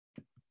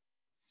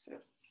So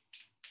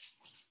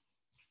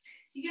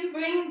you can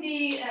bring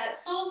the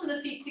soles of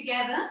the feet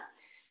together,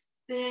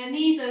 the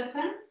knees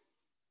open,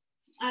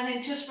 and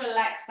then just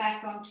relax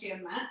back onto your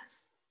mat.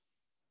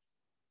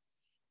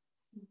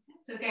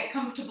 So get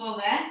comfortable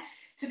there.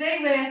 Today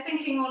we're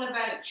thinking all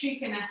about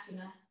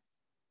Trikonasana.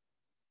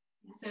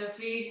 So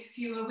if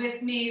you were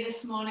with me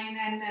this morning,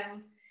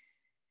 then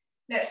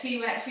let's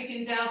see if we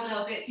can delve a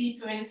little bit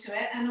deeper into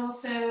it. And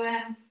also,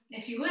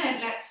 if you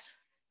weren't,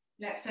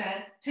 let's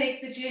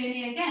take the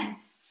journey again.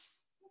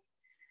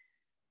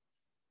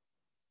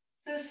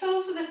 So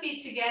soles of the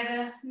feet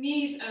together,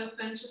 knees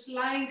open, just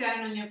lying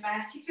down on your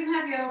back. You can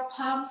have your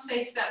palms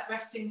faced up,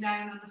 resting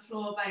down on the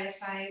floor by your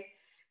side.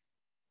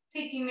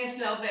 Taking this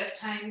little bit of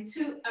time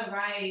to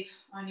arrive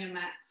on your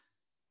mat.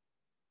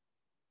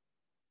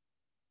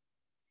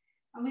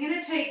 And we're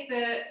going to take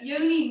the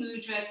Yoni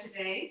Mudra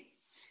today.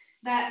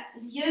 That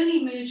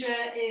Yoni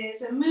Mudra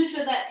is a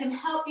mudra that can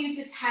help you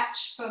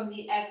detach from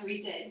the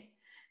everyday.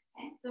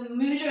 Okay? So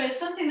mudra is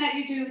something that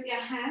you do with your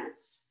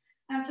hands.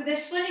 And for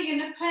this one, you're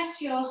going to press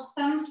your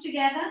thumbs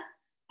together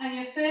and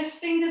your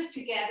first fingers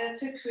together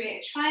to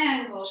create a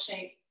triangle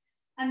shape.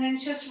 And then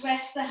just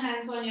rest the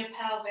hands on your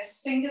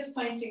pelvis, fingers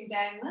pointing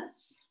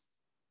downwards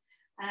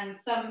and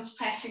thumbs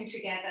pressing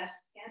together.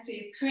 Yeah, so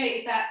you've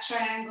created that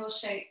triangle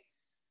shape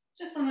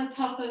just on the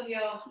top of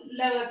your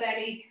lower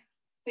belly,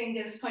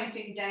 fingers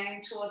pointing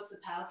down towards the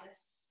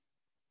pelvis.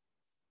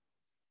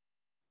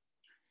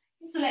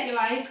 So let your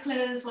eyes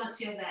close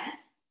once you're there.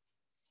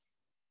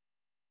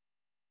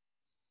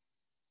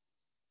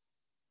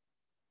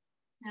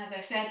 As I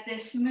said,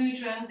 this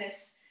mudra,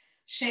 this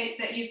shape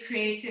that you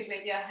created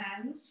with your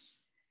hands,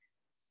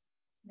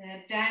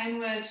 the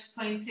downward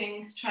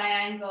pointing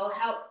triangle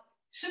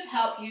should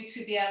help you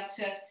to be able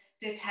to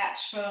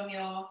detach from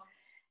your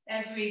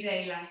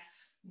everyday life.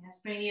 Yes,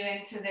 bring you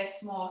into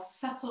this more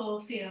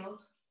subtle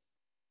field.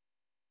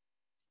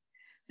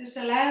 So just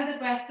allow the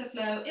breath to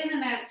flow in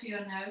and out through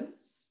your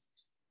nose.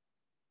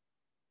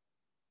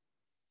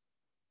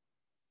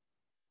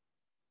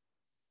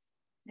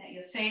 Let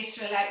your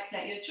face relax,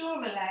 let your jaw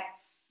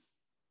relax.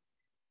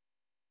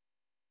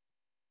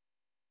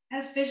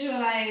 Just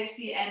visualize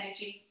the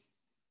energy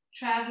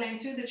traveling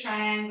through the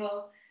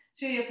triangle,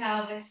 through your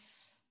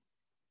pelvis,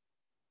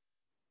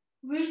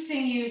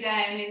 rooting you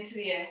down into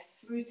the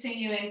earth, rooting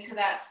you into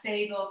that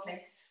stable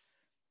place.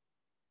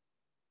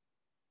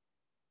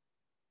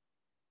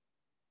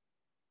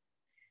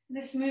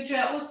 This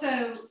mudra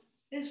also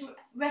is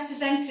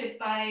represented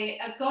by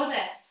a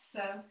goddess.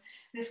 So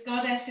this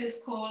goddess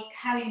is called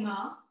Kali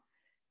Ma.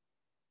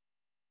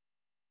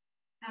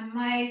 And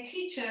my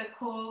teacher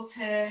calls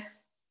her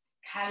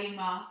Kali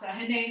Ma. So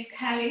her name's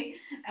Kali,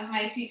 and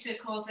my teacher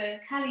calls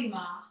her Kali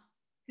Ma,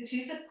 because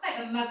she's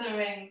quite a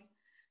mothering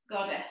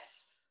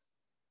goddess.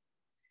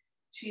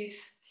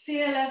 She's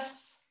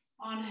fearless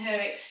on her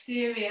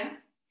exterior.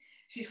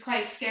 She's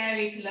quite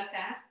scary to look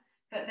at,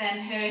 but then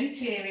her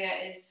interior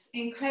is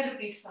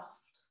incredibly soft.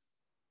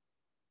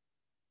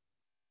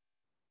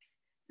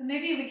 So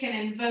maybe we can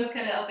invoke a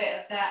little bit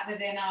of that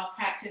within our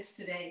practice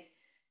today,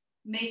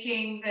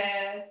 making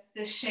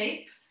the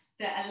shape,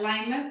 the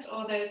alignment,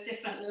 or those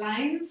different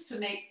lines to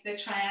make the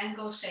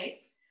triangle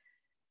shape,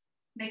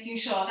 making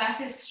sure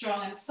that is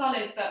strong and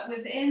solid, but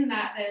within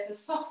that there's a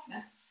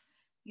softness,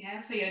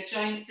 for your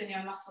joints and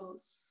your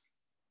muscles.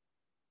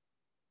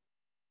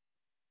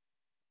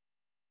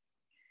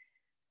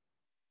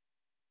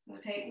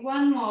 We'll take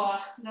one more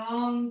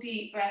long,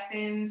 deep breath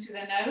in through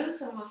the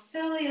nose, and we'll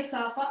fill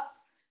yourself up.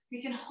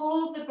 You can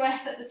hold the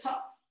breath at the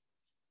top.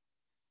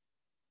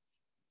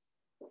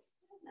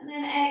 And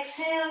then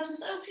exhale,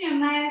 just open your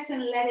mouth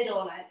and let it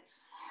all out.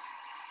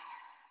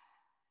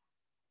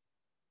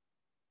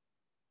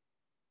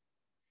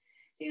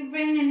 So you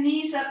bring the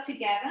knees up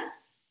together,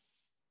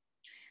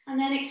 and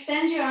then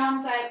extend your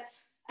arms out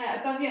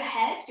above your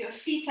head, your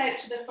feet out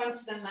to the front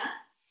of the mat.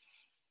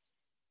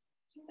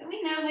 And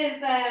we know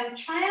with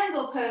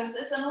triangle pose,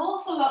 there's an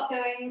awful lot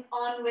going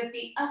on with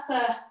the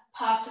upper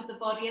part of the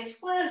body as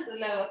well as the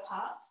lower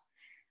part.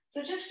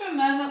 So just for a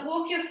moment,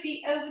 walk your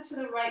feet over to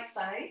the right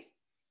side,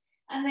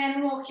 and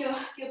then walk your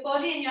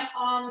body and your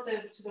arms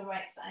over to the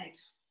right side.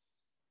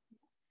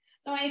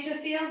 So I want you to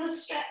feel the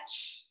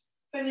stretch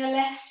from your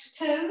left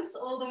toes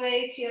all the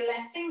way to your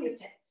left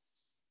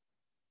fingertips.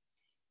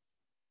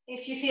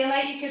 If you feel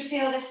like you could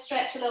feel this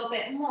stretch a little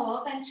bit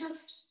more, then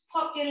just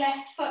pop your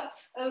left foot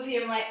over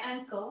your right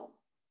ankle.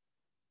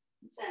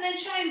 And then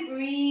try and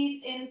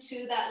breathe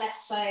into that left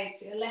side,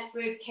 so your left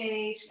rib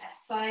cage, left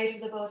side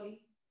of the body.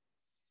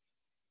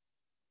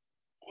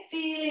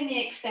 Feeling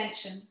the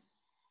extension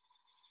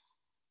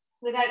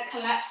without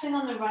collapsing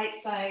on the right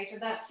side,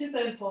 and that's super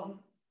important.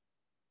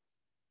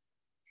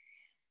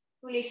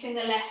 Releasing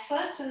the left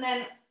foot and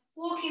then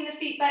walking the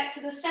feet back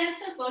to the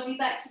center, body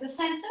back to the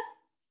center.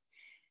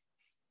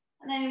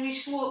 And then we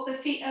should walk the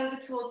feet over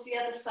towards the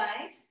other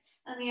side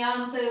and the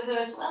arms over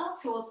as well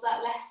towards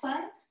that left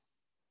side.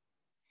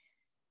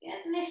 Yeah,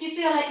 and if you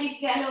feel like you can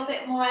get a little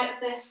bit more out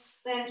of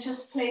this, then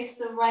just place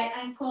the right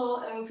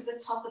ankle over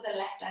the top of the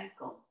left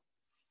ankle.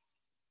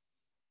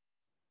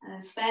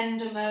 And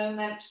spend a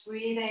moment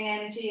breathing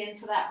energy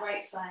into that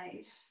right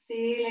side,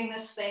 feeling the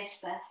space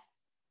there.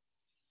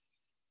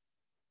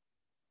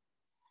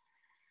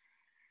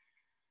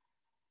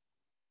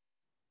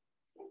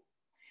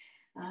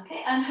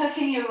 Okay,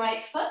 unhooking your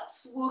right foot,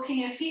 walking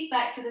your feet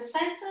back to the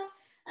center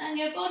and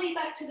your body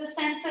back to the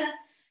center.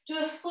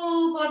 Do a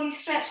full body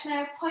stretch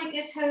now. Point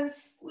your toes,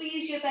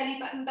 squeeze your belly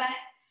button back,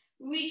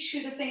 reach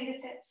through the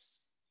fingertips.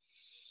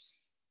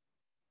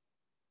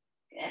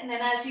 Good. And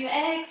then as you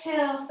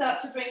exhale,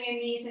 start to bring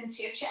your knees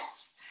into your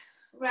chest.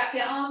 Wrap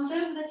your arms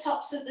over the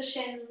tops of the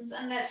shins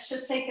and let's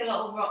just take a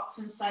little rock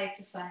from side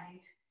to side.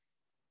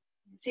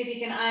 See if you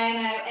can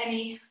iron out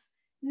any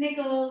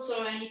niggles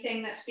or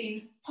anything that's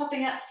been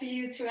popping up for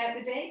you throughout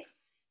the day.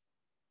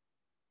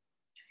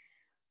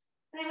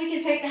 And then we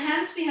can take the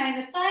hands behind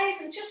the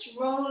thighs and just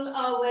roll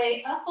our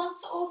way up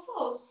onto all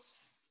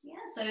fours. Yeah,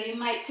 so you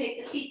might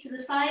take the feet to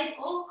the side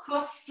or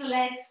cross the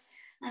legs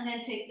and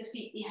then take the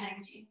feet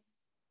behind you.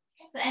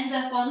 So end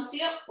up onto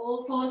your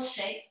all fours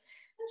shape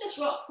and just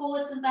rock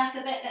forwards and back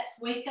a bit.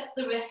 Let's wake up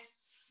the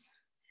wrists,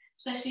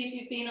 especially if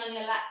you've been on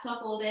your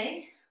laptop all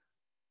day.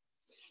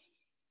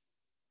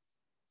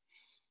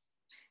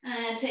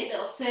 And take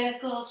little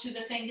circles through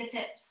the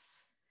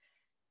fingertips.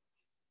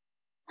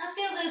 And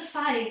feel those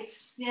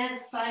sides, yeah, the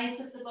sides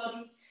of the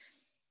body.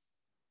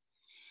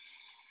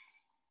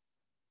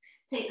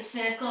 Take the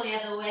circle the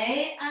other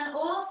way and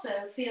also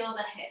feel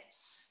the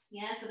hips.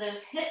 Yeah, so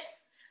those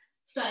hips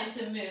starting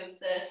to move,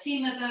 the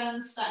femur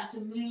bones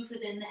starting to move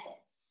within the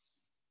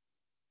hips.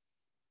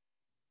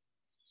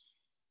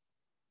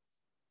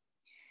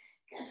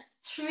 Good.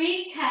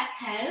 3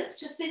 cat-cows,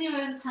 just in your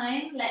own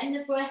time, letting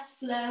the breath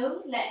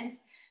flow, letting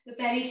the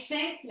belly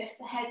sink, lift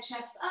the head,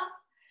 chest up,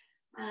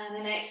 and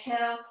then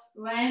exhale,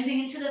 rounding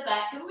into the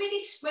back, and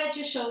really spread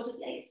your shoulder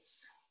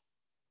blades.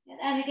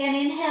 And again,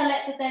 inhale,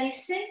 let the belly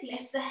sink,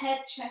 lift the head,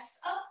 chest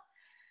up,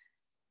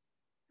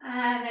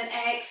 and then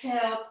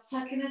exhale,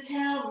 tucking the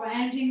tail,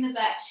 rounding the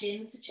back,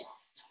 chin to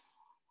chest.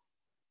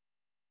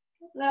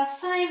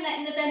 Last time,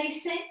 letting the belly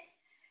sink,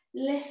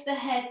 lift the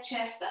head,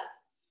 chest up,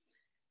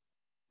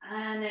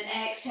 and then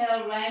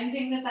exhale,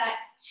 rounding the back,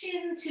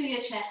 chin to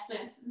your chest,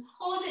 and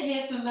hold it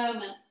here for a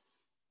moment.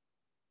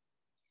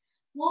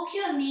 Walk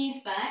your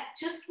knees back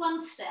just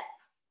one step.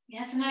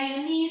 Yeah, so now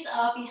your knees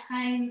are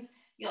behind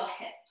your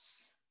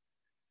hips.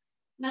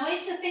 Now I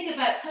want you to think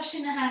about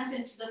pushing the hands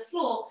into the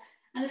floor,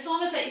 and it's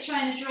almost like you're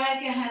trying to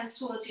drag your hands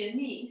towards your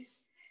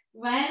knees.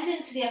 Round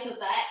into the upper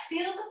back,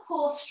 feel the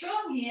core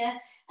strong here,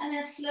 and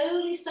then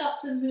slowly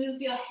start to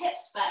move your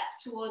hips back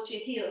towards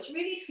your heels,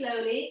 really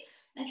slowly,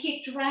 and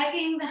keep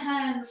dragging the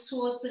hands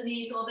towards the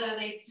knees, although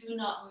they do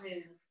not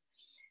move.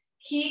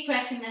 Keep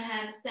pressing the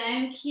hands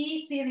down,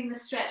 keep feeling the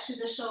stretch through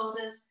the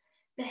shoulders,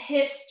 the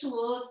hips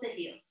towards the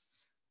heels.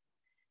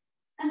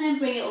 And then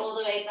bring it all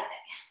the way back.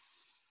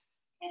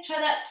 Okay, try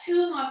that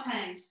 2 more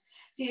times.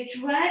 So you're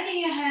dragging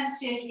your hands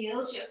to your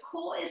heels, your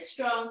core is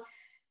strong,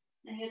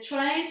 and you're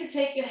trying to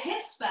take your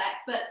hips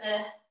back, but the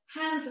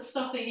hands are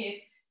stopping you.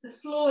 The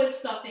floor is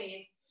stopping you.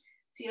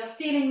 So you're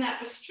feeling that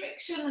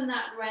restriction and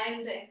that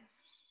rounding.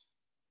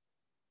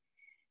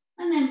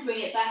 And then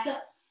bring it back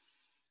up.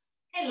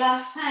 Okay,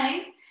 last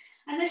time.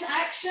 And this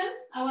action,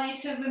 I want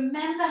you to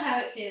remember how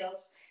it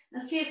feels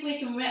and see if we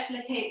can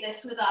replicate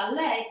this with our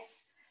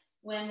legs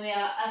when we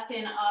are up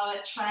in our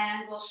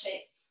triangle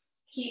shape.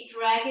 Keep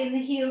dragging the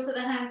heels of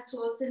the hands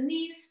towards the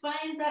knees.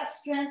 Find that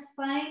strength,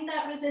 find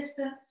that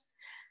resistance.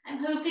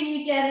 I'm hoping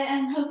you get it.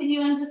 I'm hoping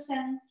you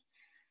understand.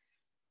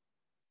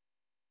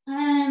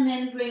 And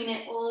then bring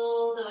it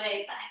all the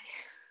way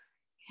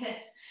back. Good.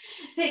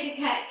 Take a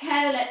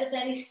cat-cow, let the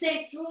belly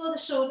sink, draw the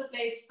shoulder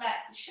blades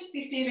back. You should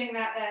be feeling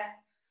that there.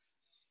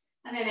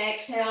 And then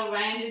exhale,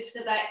 round into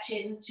the back,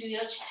 chin to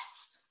your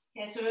chest.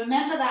 Okay, so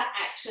remember that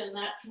action,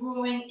 that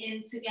drawing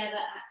in together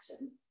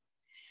action.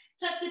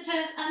 Tuck the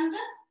toes under,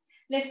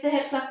 lift the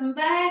hips up and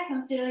back,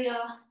 and feel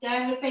your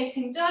downward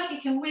facing dog. You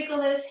can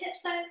wiggle those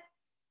hips out.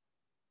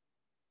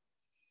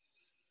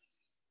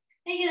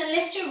 Then you're going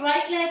to lift your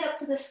right leg up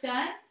to the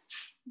sky,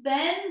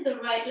 bend the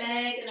right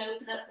leg and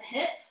open up the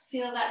hip.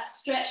 Feel that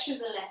stretch through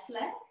the left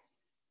leg.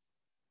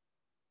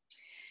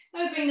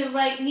 Now bring the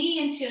right knee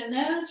into your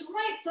nose,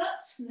 right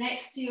foot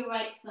next to your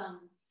right thumb.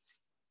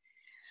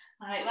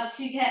 All right, once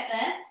you get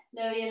there,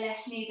 lower your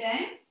left knee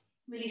down,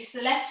 release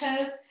the left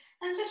toes,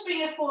 and just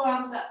bring your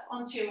forearms up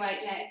onto your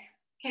right leg.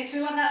 Okay, so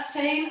we want that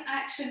same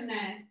action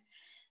now.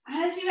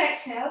 As you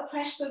exhale,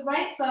 press the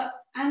right foot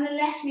and the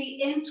left knee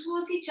in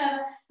towards each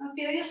other and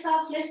feel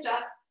yourself lift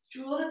up,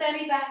 draw the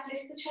belly back,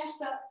 lift the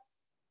chest up,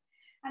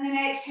 and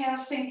then exhale,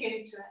 sink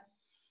into it.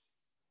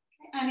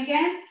 Okay, and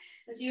again,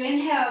 as you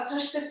inhale,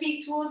 push the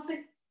feet towards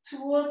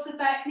the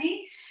back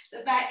knee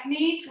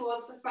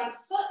towards the front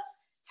foot,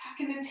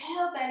 tucking the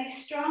tail, belly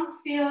strong,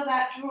 feel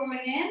that drawing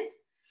in,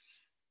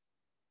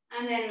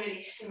 and then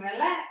release and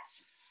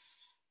relax.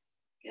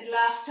 Good,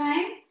 last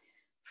time,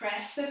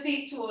 press the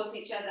feet towards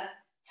each other,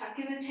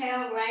 tucking the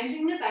tail,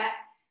 rounding the back.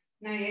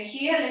 Now you're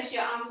here, lift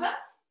your arms up.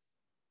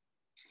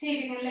 See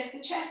if you can lift the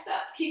chest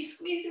up, keep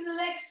squeezing the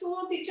legs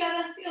towards each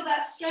other, feel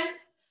that strength.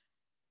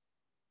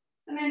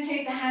 And then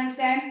take the hands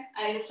down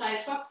either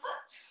side front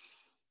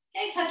foot.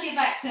 Okay, tuck your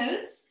back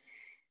toes.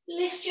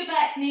 Lift your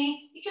back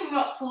knee. You can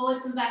rock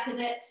forwards and back a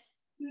bit.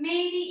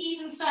 Maybe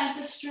even starting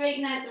to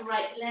straighten out the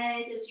right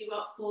leg as you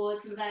rock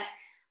forwards and back.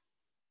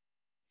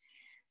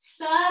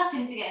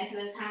 Starting to get into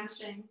those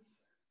hamstrings.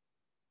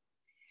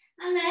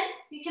 And then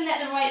you can let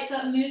the right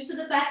foot move to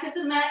the back of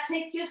the mat.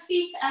 Take your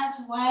feet as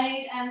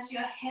wide as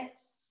your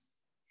hips.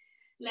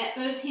 Let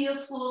both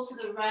heels fall to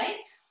the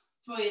right.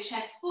 Draw your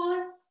chest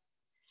forwards.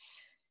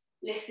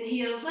 Lift the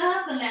heels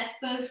up and let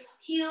both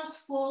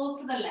heels fall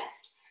to the left.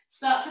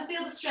 Start to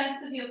feel the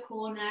strength of your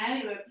core now,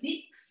 your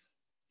obliques.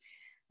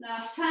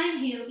 Last time,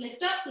 heels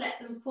lift up, let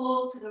them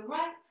fall to the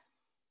right.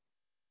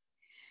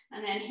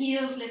 And then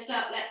heels lift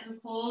up, let them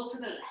fall to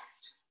the left.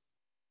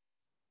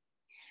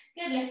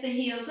 Good, lift the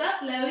heels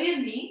up, lower your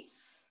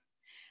knees.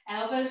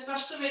 Elbows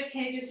brush the rib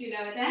cage as you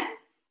lower down.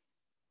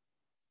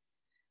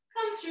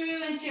 Come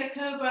through into your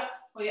cobra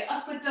or your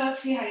upward dog,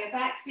 see how your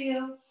back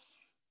feels.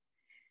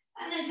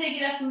 And then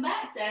take it up and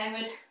back,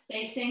 downward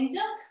facing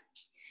dog.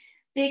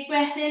 Big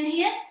breath in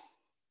here.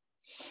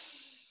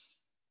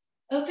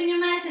 Open your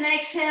mouth and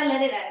exhale,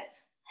 let it out.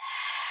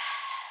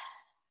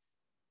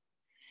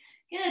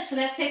 Good, so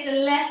let's take the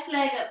left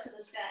leg up to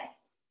the sky.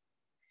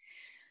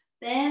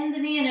 Bend the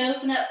knee and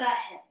open up that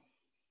hip.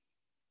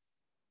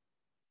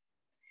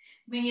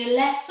 Bring your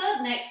left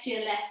foot next to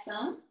your left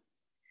thumb.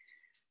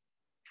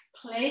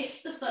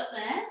 Place the foot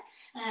there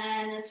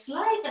and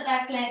slide the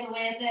back leg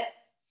away a bit.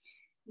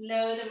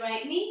 Lower the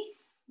right knee,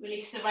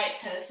 release the right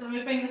toe. So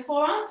we bring the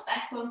forearms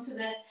back onto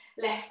the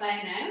left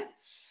thigh now.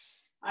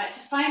 All right,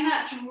 so find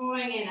that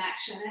drawing in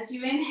action. As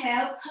you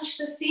inhale, push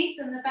the feet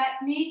and the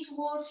back knee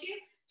towards you,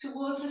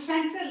 towards the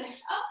center,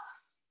 lift up.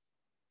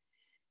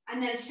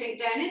 And then sink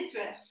down into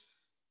it.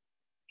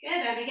 Good,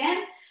 and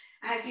again,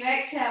 as you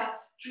exhale,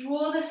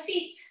 draw the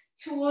feet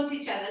towards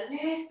each other.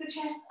 Lift the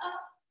chest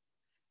up.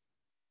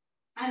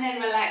 And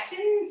then relax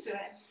into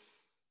it.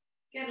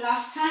 Good,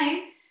 last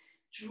time,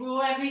 draw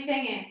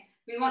everything in.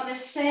 We want the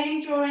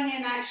same drawing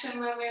in action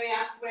when we're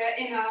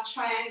in our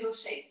triangle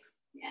shape.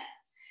 Yeah.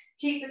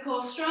 Keep the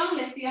core strong,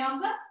 lift the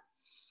arms up.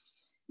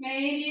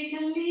 Maybe you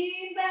can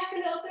lean back a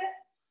little bit.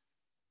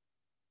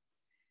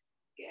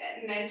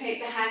 Good, and then take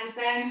the hands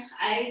down,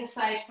 either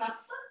side front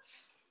foot.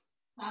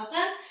 Well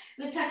done.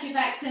 We'll tuck your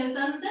back toes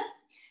under,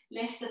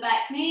 lift the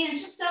back knee and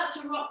just start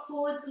to rock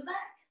forwards and back.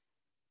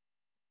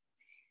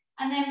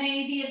 And then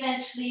maybe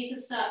eventually you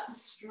can start to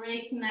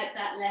straighten out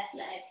that left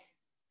leg.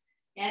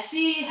 Yeah,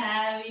 see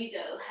how you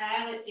go,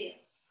 how it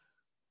feels.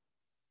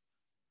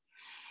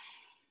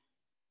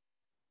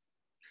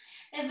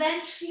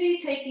 Eventually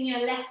taking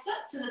your left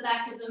foot to the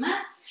back of the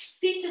mat,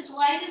 feet as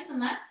wide as the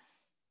mat.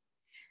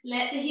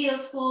 Let the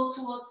heels fall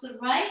towards the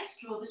right,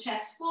 draw the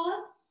chest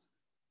forwards.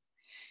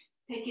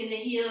 Picking the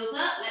heels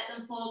up, let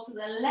them fall to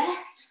the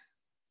left.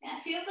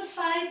 Yeah, feel the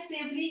sides, the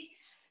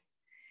obliques.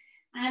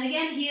 And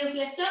again, heels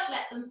lift up,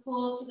 let them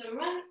fall to the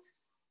right.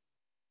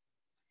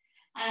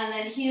 And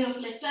then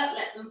heels lift up,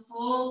 let them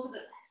fall to the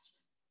left.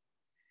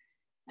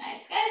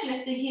 Nice, guys,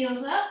 lift the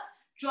heels up.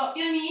 Drop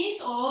your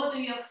knees or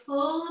do your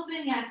full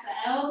vinyasa.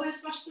 Elbows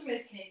brush the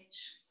rib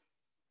cage.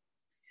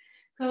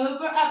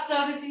 Cobra up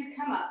dog as you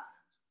come up.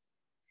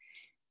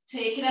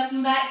 Take it up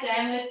and back,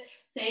 downward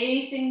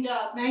facing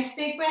dog. Nice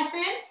big breath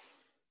in.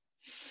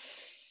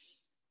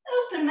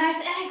 Open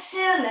mouth,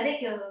 exhale, let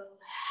it go.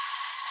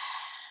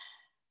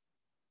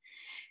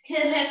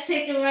 Good, let's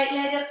take the right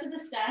leg up to the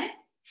sky.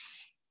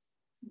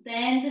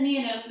 Bend the knee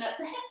and open up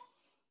the hip.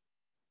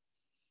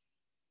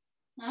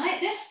 All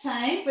right, this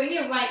time, bring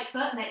your right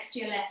foot next to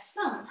your left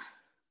thumb.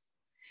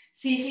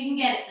 See if you can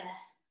get it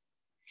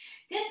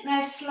there. Good,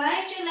 now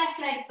slide your left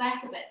leg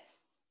back a bit.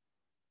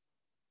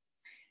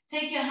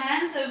 Take your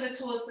hands over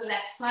towards the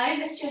left side,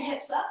 lift your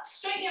hips up,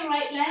 straighten your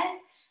right leg,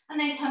 and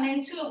then come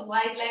into a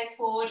wide leg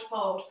forward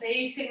fold,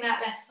 facing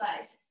that left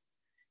side.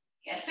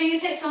 Get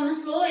fingertips on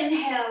the floor,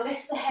 inhale,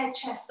 lift the head,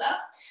 chest up.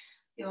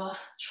 Your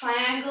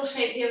triangle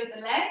shape here with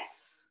the legs.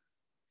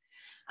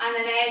 And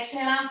then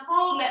exhale and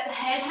fold, let the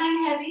head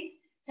hang heavy.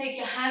 Take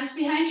your hands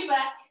behind your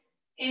back,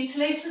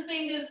 interlace the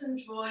fingers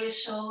and draw your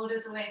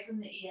shoulders away from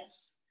the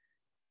ears.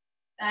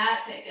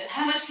 That's it, good.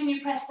 How much can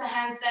you press the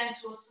hands down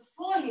towards the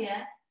floor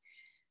here?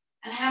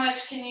 And how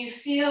much can you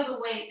feel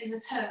the weight in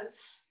the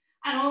toes?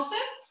 And also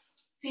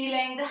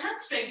feeling the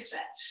hamstring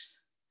stretch.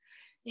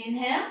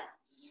 Inhale.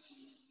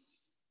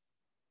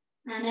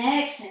 And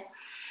exhale.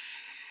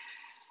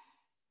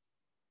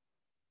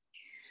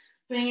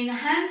 Bringing the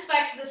hands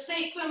back to the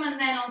sacrum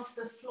and then onto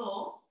the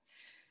floor.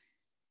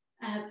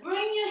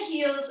 Bring your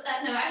heels,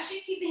 actually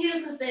keep the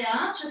heels as they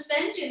are. Just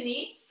bend your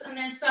knees and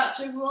then start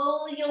to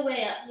roll your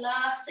way up.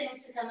 Last thing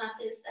to come up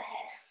is the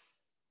head.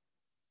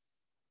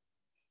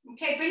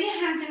 Okay, bring your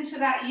hands into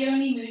that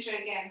yoni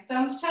mudra again.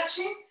 Thumbs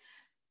touching,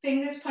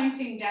 fingers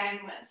pointing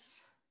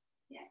downwards.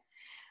 Yeah.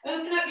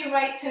 Open up your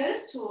right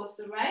toes towards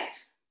the right.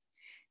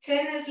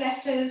 Turn those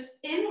left toes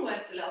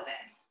inwards a little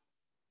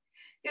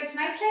bit. Good, so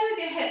now play with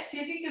your hips. See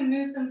if you can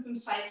move them from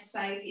side to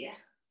side here.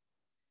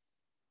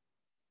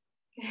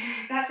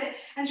 That's it.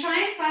 And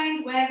try and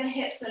find where the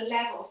hips are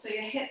level, so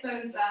your hip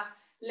bones are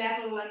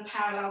level and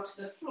parallel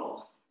to the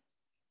floor.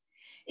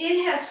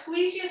 Inhale,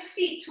 squeeze your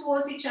feet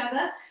towards each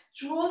other.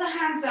 Draw the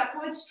hands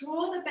upwards,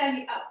 draw the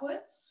belly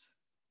upwards.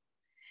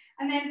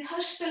 And then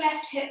push the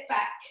left hip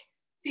back.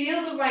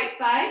 Feel the right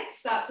thigh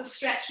start to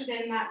stretch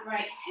within that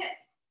right hip.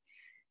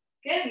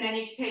 Good, and then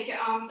you can take your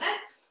arms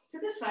out to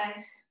the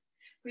side.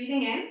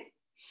 Breathing in.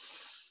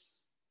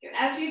 Good.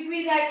 As you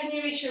breathe out, can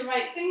you reach your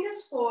right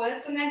fingers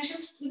forwards and then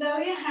just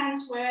lower your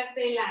hands wherever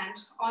they land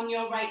on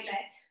your right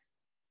leg.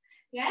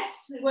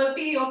 Yes, it will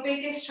be your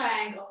biggest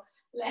triangle.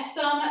 Left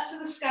arm up to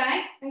the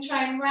sky and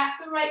try and wrap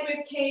the right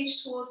rib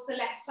cage towards the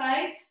left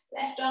side.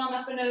 Left arm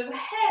up and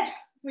overhead.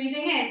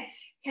 Breathing in.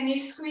 Can you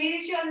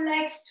squeeze your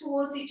legs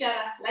towards each other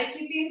like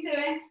you've been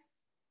doing?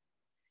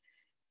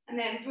 And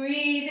then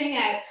breathing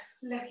out,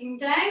 looking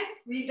down,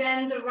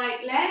 rebend the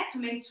right leg,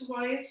 come into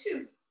warrior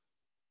two.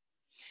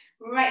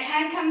 Right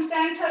hand comes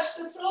down, touch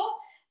the floor.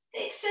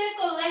 Big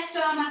circle, left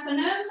arm up and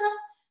over,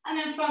 and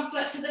then front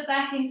foot to the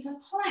back into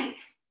plank.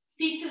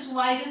 Feet as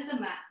wide as the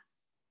mat.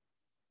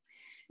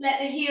 Let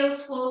the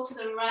heels fall to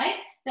the right.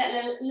 Let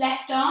the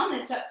left arm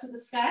lift up to the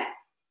sky.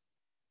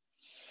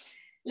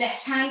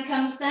 Left hand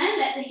comes down,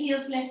 let the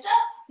heels lift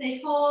up. They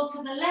fall to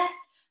the left,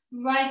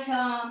 right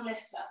arm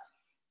lifts up.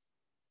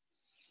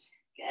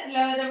 Good,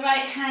 lower the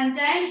right hand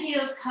down,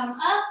 heels come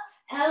up.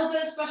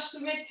 Elbows brush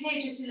the rib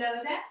cage as you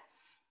lower down.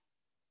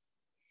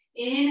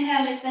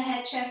 Inhale, lift the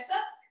head, chest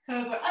up.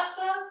 Cobra up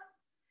dog.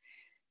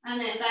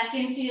 And then back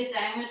into your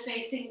downward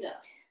facing dog.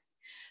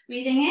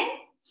 Breathing in.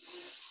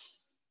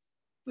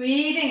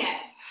 Breathing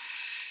out.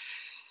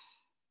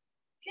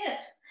 Good.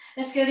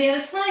 Let's go the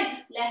other side.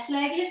 Left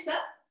leg lifts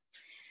up.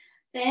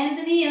 Bend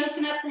the knee,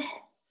 open up the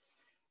hip.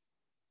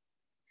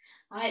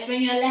 All right,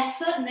 bring your left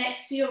foot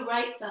next to your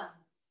right thumb.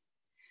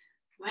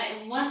 All right,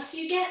 and once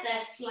you get there,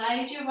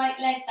 slide your right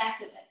leg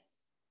back a bit.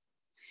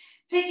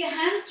 Take your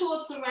hands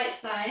towards the right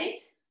side.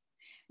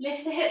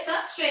 Lift the hips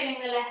up,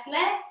 straightening the left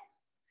leg.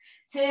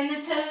 Turn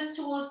the toes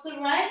towards the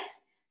right.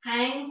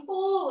 Hang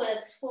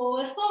forwards,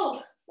 forward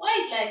fold.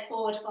 Wide leg,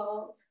 forward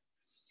fold.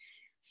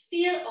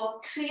 Feel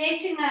or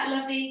creating that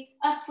lovely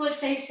upward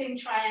facing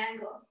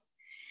triangle.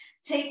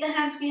 Take the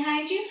hands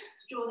behind you,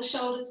 draw the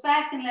shoulders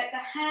back and let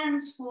the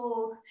hands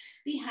fall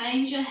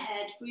behind your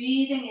head.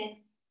 Breathing in.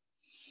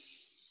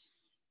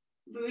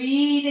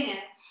 Breathing in.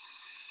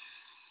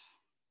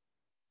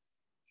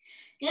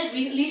 Good,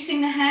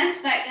 releasing the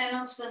hands back down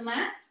onto the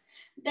mat.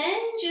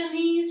 Bend your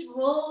knees,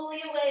 roll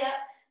your way up.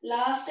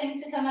 Last thing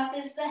to come up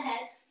is the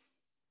head.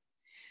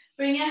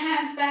 Bring your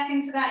hands back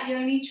into that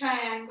yoni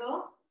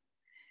triangle.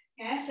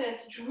 Yeah, so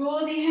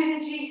draw the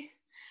energy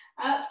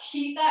up,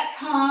 keep that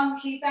calm,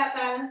 keep that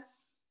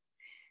balance.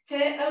 To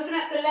open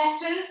up the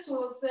left toes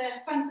towards the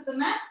front of the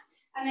mat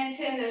and then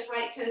turn those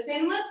right toes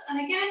inwards.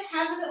 And again,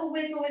 have a little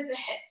wiggle with the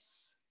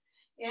hips.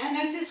 Yeah,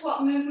 notice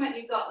what movement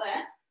you've got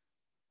there.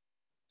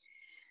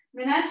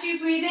 Then as you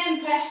breathe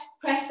in, press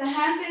the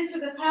hands into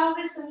the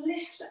pelvis and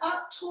lift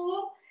up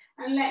tall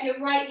and let your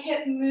right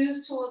hip move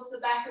towards the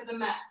back of the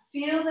mat.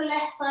 Feel the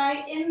left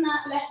thigh in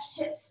that left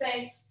hip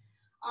space.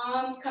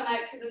 Arms come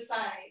out to the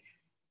side.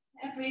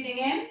 Yeah, breathing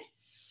in.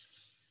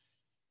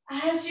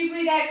 As you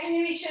breathe out, can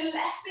you reach your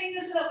left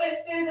fingers a little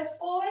bit further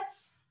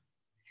forwards?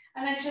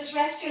 And then just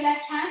rest your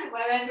left hand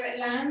wherever it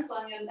lands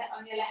on your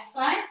left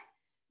thigh.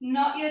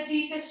 Not your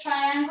deepest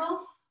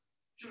triangle.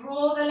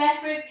 Draw the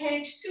left rib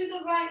cage to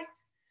the right.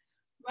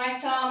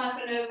 Right arm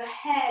up and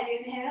overhead.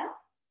 Inhale.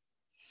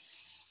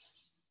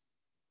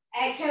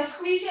 Exhale,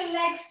 squeeze your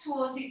legs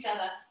towards each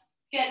other.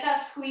 Get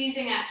that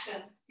squeezing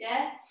action,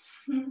 yeah?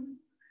 Good,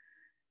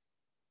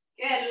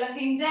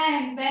 looking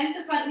down, bend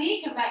the front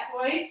knee, come back,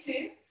 warrior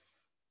two.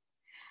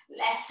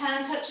 Left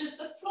hand touches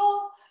the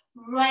floor,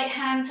 right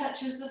hand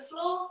touches the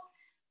floor,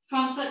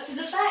 front foot to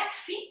the back,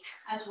 feet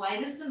as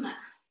wide as the mat.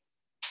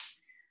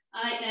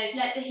 All right, guys,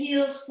 let the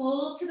heels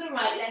fall to the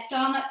right, left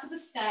arm up to the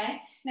sky.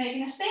 Now you're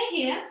gonna stay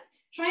here,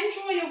 try and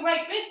draw your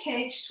right rib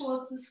cage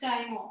towards the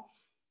sky more.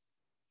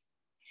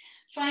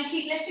 Try and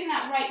keep lifting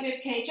that right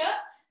rib cage up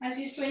as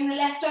you swing the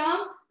left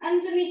arm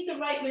underneath the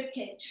right rib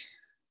cage.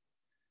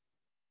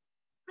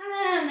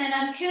 And then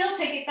uncurl,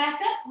 take it back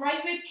up,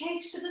 right rib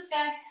cage to the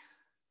sky.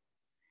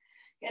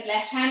 Good,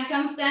 left hand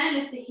comes down,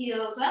 lift the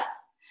heels up.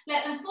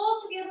 Let them fall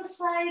to the other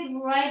side,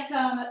 right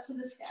arm up to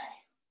the sky.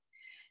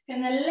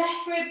 Can the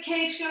left rib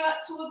cage go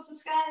up towards the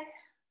sky?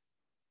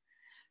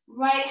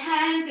 Right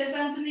hand goes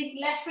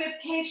underneath left rib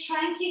cage.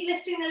 Try and keep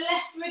lifting the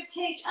left rib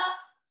cage up.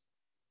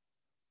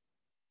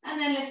 And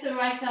then lift the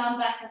right arm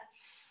back up.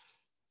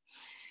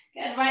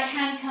 Good, right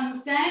hand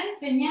comes down.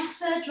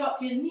 Vinyasa,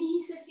 drop your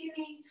knees if you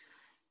need.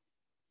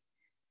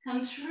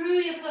 Come through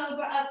your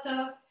cobra up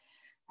dog.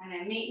 And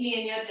then meet me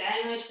in your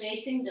downward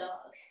facing dog.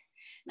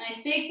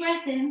 Nice big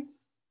breath in.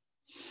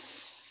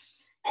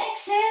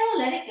 Exhale,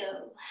 let it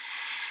go.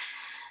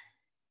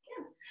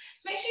 Good.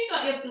 So make sure you've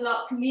got your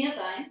block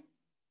nearby.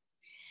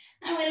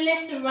 And we'll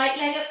lift the right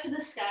leg up to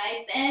the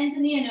sky, bend the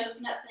knee and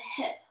open up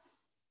the hip.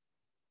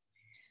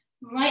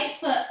 Right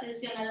foot is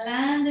going to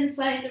land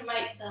inside the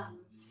right thumb.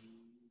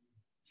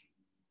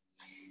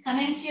 Come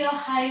into your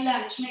high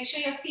lunge. Make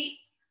sure your feet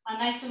are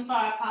nice and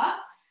far apart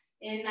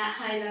in that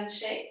high lunge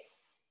shape.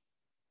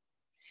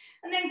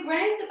 And then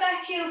ground the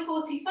back heel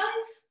 45.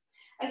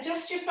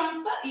 Adjust your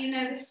front foot, you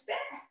know this bit.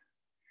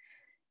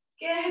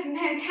 Good, and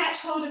then catch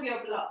hold of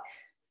your block.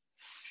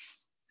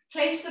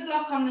 Place the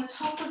block on the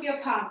top of your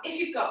palm, if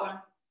you've got one.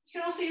 You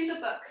can also use a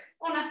book,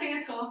 or nothing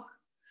at all.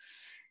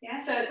 Yeah,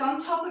 so it's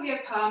on top of your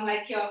palm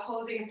like you're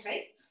holding a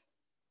plate.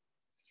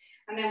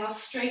 And then we'll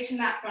straighten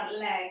that front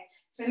leg.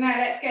 So now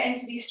let's get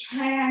into these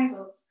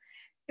triangles.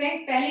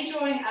 Think belly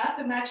drawing up,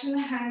 imagine the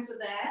hands are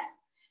there.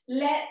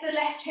 Let the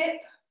left hip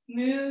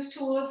move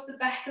towards the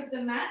back of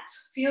the mat.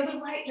 Feel the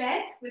right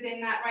leg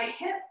within that right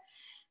hip.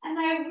 And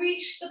now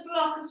reach the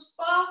block as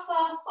far,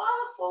 far,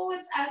 far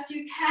forwards as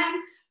you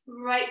can.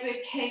 Right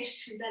rib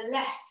cage to the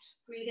left.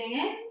 Breathing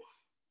in.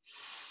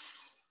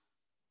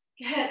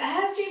 Good.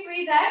 As you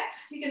breathe out,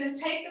 you're going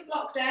to take the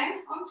block down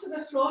onto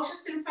the floor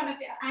just in front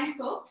of your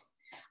ankle.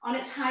 On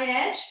its high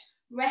edge,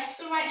 rest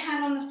the right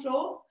hand on the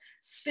floor.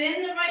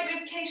 Spin the right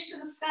rib cage to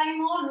the sky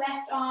more.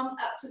 Left arm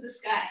up to the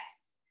sky.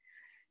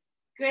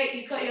 Great.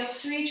 You've got your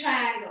 3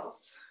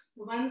 triangles.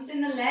 The ones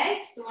in the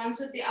legs, the ones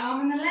with the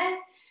arm and the leg,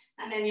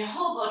 and then your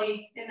whole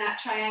body in that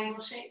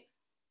triangle shape.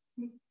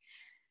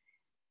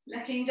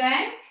 Looking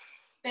down,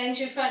 bend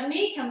your front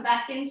knee, come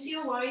back into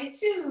your warrior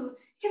 2. You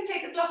can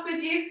take the block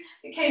with you,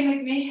 it came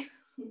with me.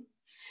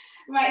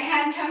 Right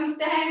hand comes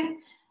down,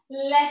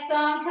 left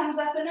arm comes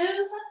up and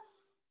over.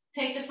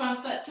 Take the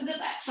front foot to the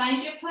back,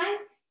 find your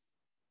plank.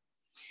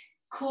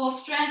 Core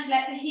strength,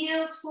 let the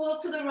heels fall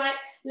to the right,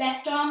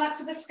 left arm up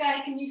to the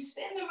sky. Can you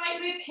spin the right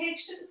rib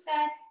cage to the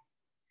sky?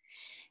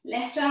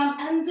 Left arm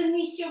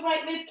underneath your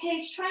right rib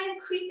cage, try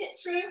and creep it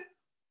through.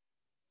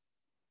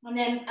 And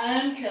then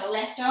curl,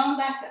 left arm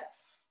back up.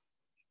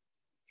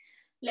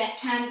 Left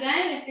hand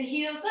down, lift the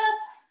heels up,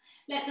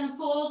 let them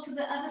fall to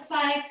the other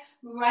side,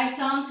 right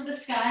arm to the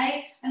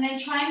sky, and then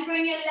try and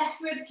bring your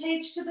left rib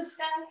cage to the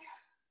sky.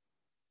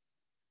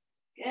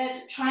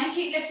 Good, try and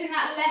keep lifting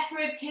that left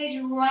rib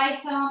cage, right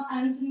arm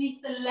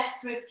underneath the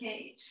left rib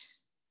cage.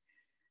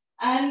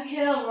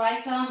 Uncurl,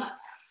 right arm up.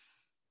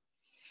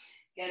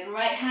 Good,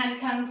 right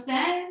hand comes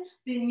down,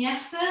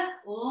 vinyasa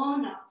or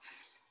not.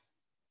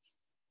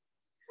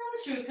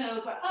 Come through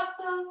cobra, up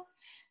dog,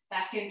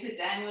 back into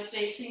downward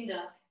facing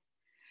dog.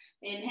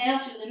 Inhale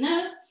through the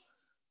nose.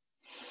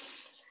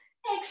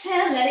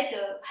 Exhale, let it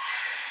go.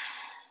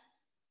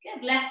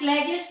 Good, left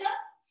leg lifts up.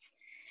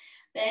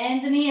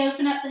 Bend the knee,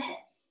 open up the hip.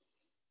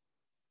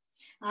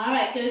 All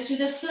right, go through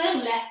the flow,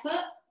 left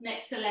foot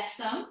next to left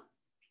thumb.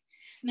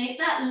 Make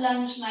that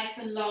lunge nice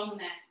and long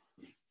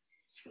now.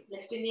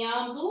 Lifting the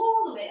arms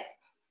all the way up.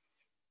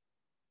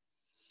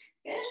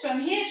 Good, from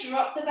here,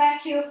 drop the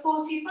back heel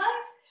 45.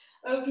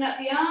 Open up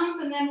the arms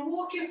and then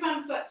walk your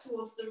front foot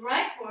towards the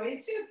right, warrior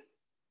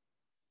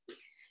 2.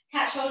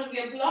 Catch hold of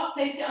your block,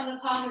 place it on the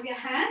palm of your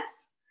hands,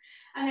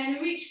 and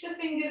then reach the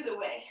fingers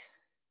away.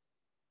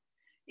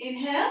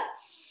 Inhale.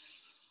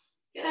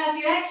 Good, as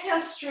you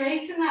exhale,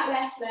 straighten that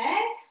left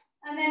leg,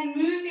 and then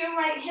move your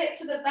right hip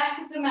to the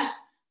back of the mat.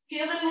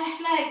 Feel the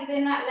left leg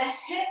within that left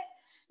hip.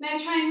 Now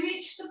try and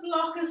reach the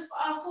block as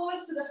far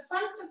forwards to the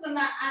front of the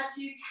mat as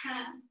you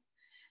can.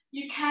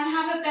 You can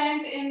have a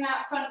bend in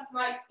that front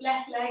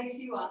left leg if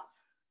you want.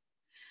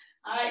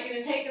 All right, you're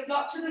going to take the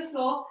block to the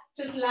floor,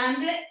 just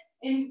land it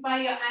in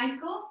by your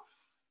ankle.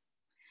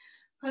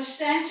 Push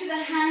down through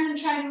the hand and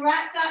try and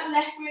wrap that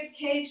left rib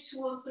cage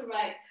towards the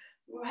right.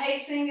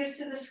 Right fingers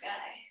to the sky.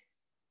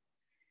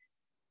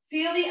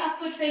 Feel the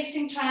upward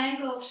facing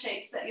triangle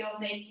shapes that you're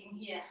making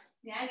here.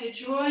 Yeah, you're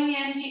drawing the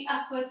energy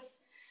upwards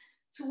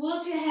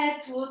towards your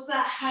head, towards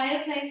that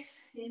higher place.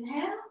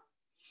 Inhale.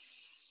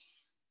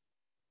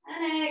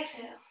 And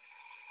exhale.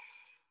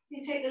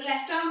 You take the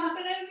left arm up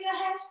and over your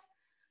head.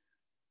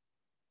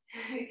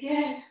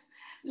 Good.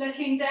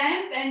 Looking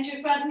down, bend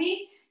your front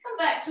knee, come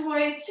back to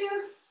warrior 2.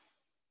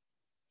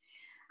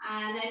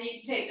 And then you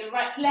can take the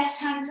left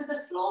hand to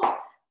the floor,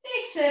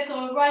 big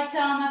circle, right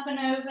arm up and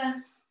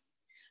over,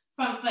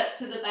 front foot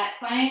to the back,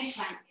 find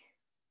plank.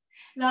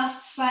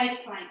 Last side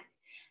plank.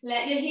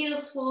 Let your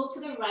heels fall to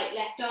the right,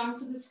 left arm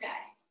to the sky.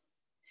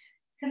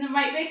 Can the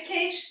right rib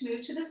cage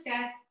move to the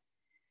sky?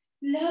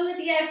 Lower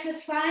the outer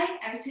thigh,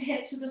 outer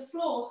hip to the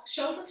floor,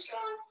 shoulder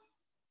strong.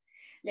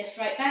 Lift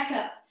right back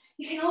up.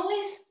 You can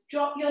always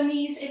drop your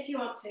knees if you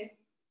want to.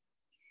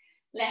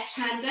 Left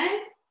hand down,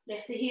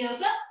 lift the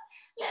heels up,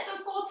 let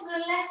them fall to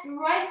the left,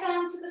 right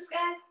arm to the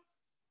sky.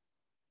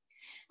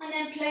 And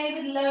then play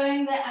with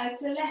lowering the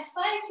outer left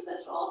thigh to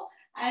the floor,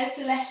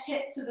 outer left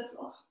hip to the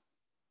floor.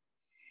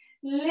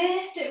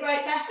 Lift it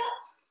right back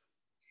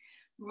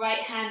up. Right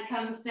hand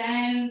comes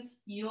down,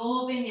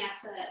 your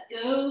vinyasa.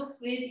 Go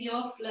with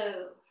your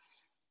flow.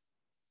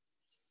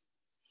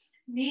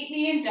 Meet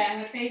me in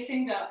downward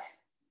facing dog.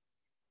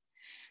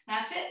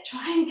 That's it.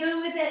 Try and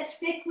go with it.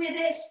 Stick with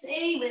it.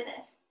 Stay with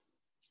it.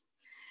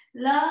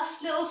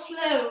 Last little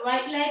flow.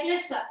 Right leg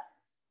lifts up.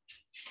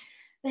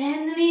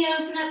 Bend the knee,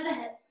 open up the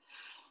hip.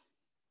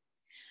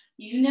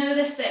 You know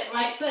this bit.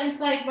 Right foot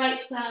inside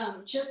right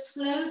thumb. Just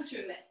flow through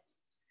it.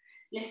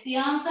 Lift the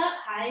arms up,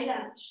 high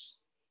lunge.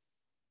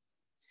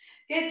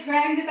 Good,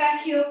 ground the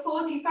back heel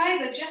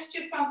 45, adjust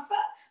your front foot,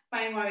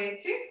 find warrior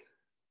 2.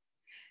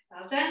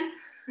 Well done.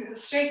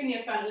 Straighten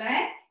your front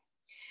leg.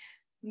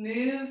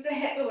 Move the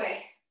hip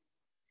away.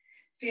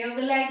 Feel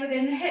the leg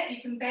within the hip.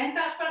 You can bend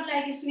that front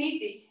leg if need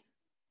be.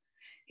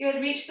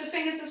 Good, reach the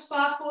fingers as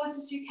far forward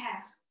as you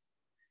can.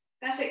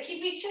 That's it,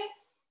 keep reaching.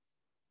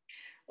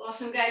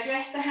 Awesome, guys.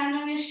 Rest the hand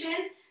on your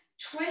shin.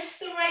 Twist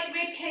the right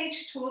rib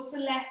cage towards the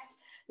left.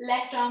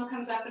 Left arm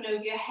comes up and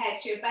over your head,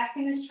 so you're back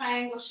in this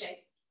triangle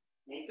shape.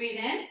 Okay, breathe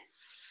in.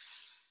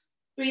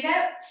 Breathe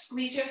out.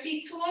 Squeeze your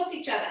feet towards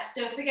each other.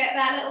 Don't forget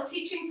that little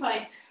teaching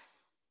point.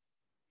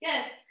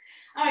 Good.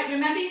 All right,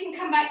 remember you can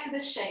come back to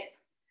this shape.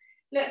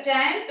 Look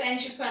down,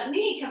 bend your front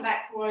knee, come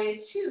back, warrior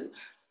 2.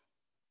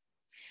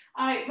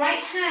 All right,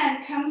 right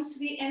hand comes to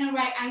the inner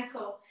right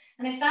ankle.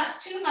 And if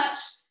that's too much,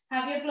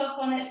 have your block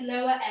on its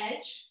lower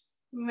edge.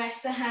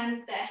 Rest the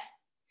hand there.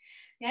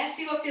 Yeah,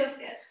 see what feels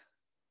good.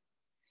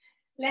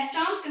 Left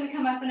arm's going to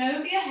come up and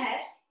over your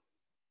head.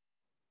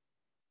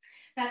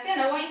 That's it.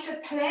 I want you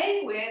to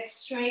play with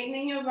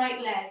straightening your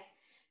right leg.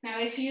 Now,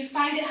 if you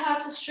find it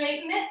hard to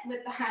straighten it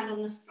with the hand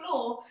on the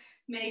floor,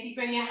 maybe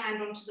bring your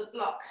hand onto the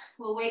block.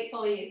 We'll wait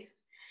for you.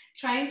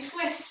 Try and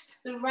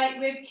twist the right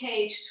rib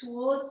cage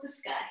towards the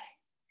sky.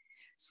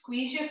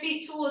 Squeeze your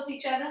feet towards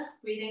each other.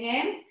 Breathing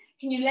in.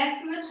 Can you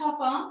lengthen the top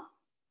arm?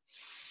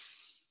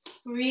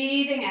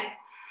 Breathing out.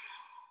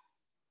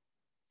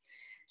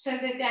 So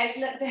good, guys.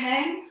 Look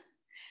down.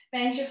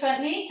 Bend your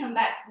front knee. Come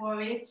back,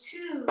 warrior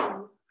 2.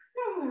 Well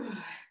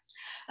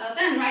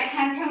done. Right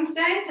hand comes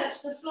down.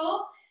 Touch the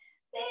floor.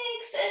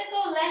 Big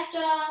circle. Left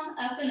arm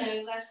up and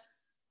over.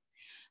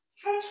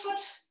 Front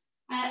foot.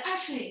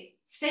 Actually,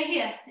 stay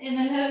here in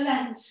a low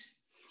lunge.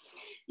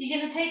 You're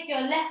going to take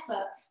your left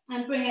foot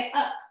and bring it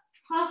up,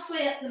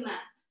 halfway up the mat.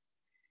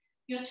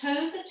 Your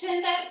toes are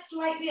turned out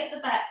slightly at the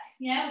back,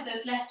 yeah, with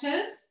those left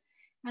toes,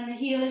 and the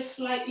heel is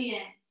slightly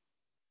in.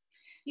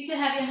 You can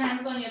have your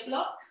hands on your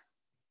block,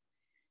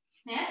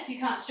 yeah, if you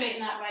can't straighten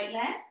that right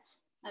leg.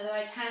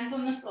 Otherwise, hands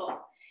on the floor.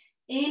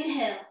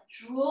 Inhale,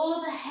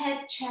 draw the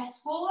head,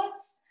 chest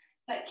forwards,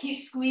 but keep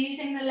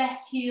squeezing the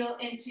left heel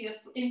into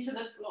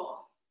the floor.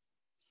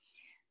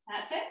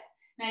 That's it.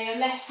 Now your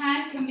left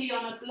hand can be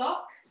on a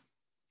block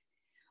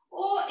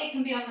or it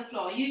can be on the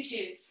floor. You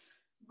choose.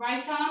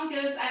 Right arm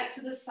goes out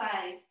to the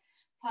side.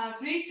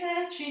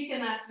 Utthita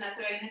Trikonasana.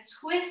 So we're going to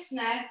twist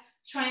now.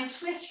 Try and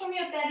twist from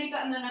your belly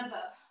button and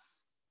above.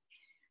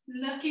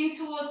 Looking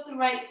towards the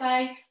right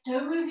side.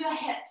 Don't move your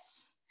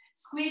hips.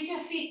 Squeeze your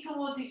feet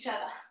towards each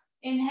other.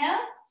 Inhale.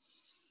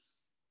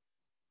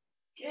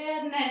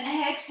 Good. And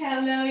then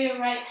exhale. Lower your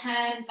right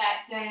hand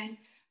back down.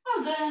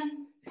 Well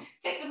done.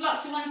 Take the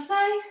block to one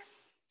side.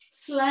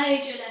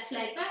 Slide your left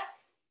leg back.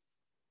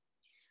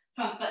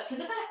 Front foot to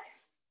the back.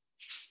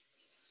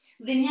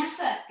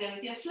 Vinyasa, go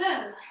with your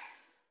flow.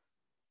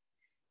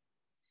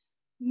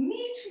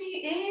 Meet me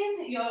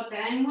in your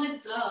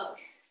downward dog.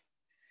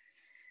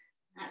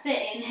 That's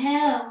it,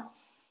 inhale.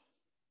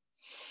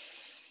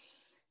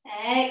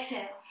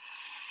 Exhale.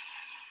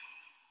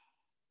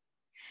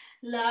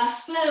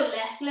 Last flow,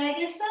 left leg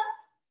lifts up.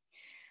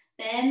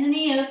 Bend the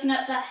knee, open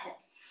up that hip.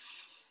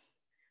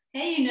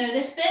 Okay, you know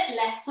this bit,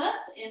 left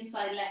foot,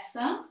 inside left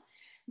thumb.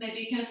 Maybe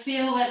you can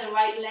feel where the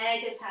right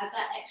leg has had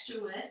that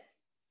extra work.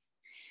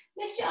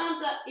 Lift your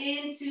arms up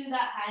into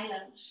that high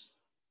lunge.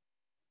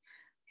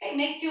 Okay,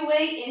 make your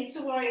way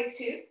into warrior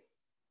 2.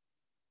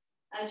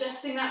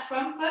 Adjusting that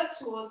front foot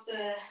towards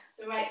the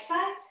right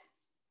side.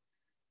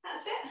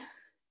 That's it.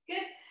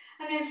 Good.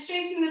 And then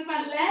straighten the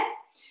front leg.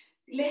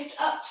 Lift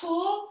up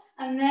tall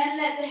and then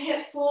let the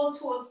hip fall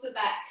towards the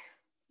back.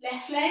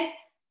 Left leg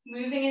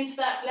moving into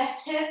that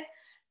left hip.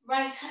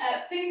 Right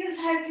fingers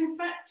out in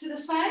front to the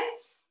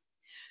sides.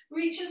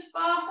 Reach as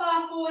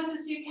far forwards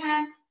as you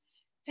can.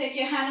 Take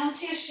your hand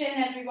onto your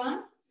shin,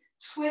 everyone.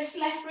 Twist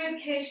left rib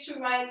cage to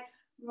right.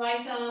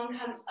 Right arm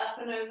comes up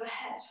and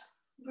overhead.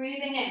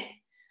 Breathing in.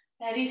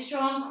 Belly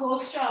strong, core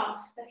strong.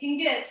 Looking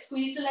good.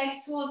 Squeeze the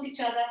legs towards each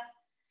other.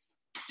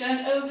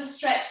 Don't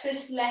overstretch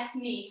this left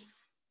knee.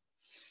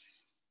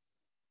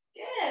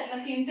 Good.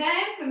 Looking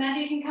down. Remember,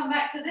 you can come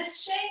back to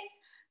this shape.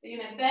 You're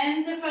going to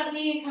bend the front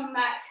knee and come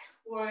back.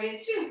 Warrior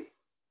 2.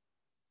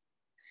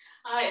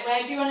 All right,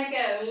 where do you want to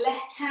go?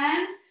 Left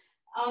hand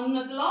on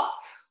the block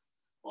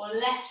or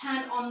left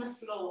hand on the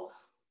floor.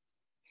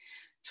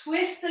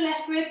 Twist the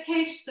left rib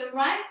cage to the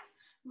right,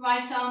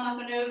 right arm up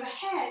and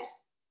overhead.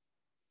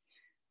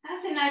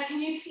 That's it. Now,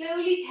 can you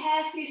slowly,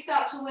 carefully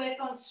start to work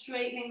on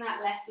straightening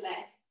that left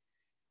leg?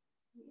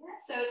 Yeah,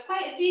 so it's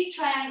quite a deep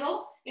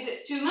triangle. If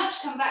it's too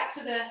much, come back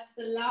to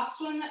the last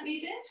one that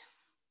we did.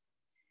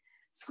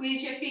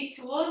 Squeeze your feet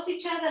towards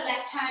each other.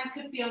 Left hand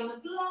could be on the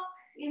block.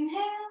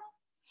 Inhale.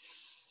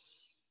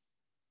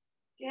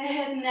 Good,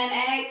 and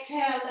then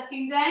exhale,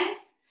 looking down.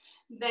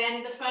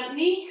 Bend the front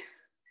knee.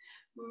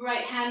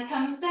 Right hand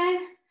comes down.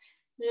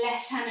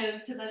 Left hand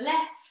over to the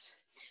left.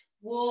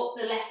 Walk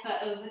the left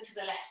foot over to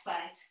the left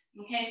side.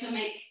 Okay, so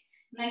make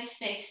nice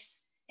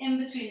space in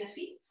between the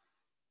feet.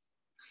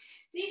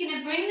 So you're going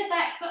to bring the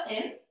back foot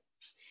in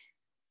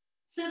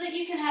so that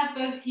you can have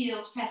both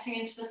heels pressing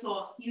into the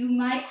floor. You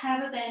might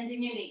have a bend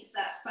in your knees,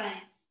 that's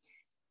fine.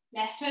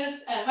 Left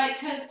toes, right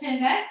toes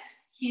turned out,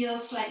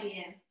 heels slightly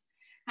in.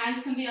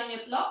 Hands can be on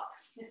your block,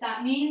 if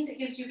that means it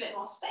gives you a bit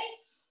more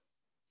space.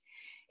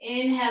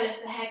 Inhale,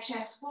 lift the head,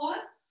 chest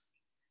forwards.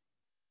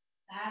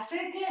 That's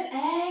it,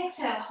 good.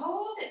 Exhale,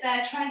 hold it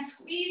there. Try and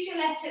squeeze your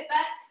left hip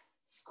back.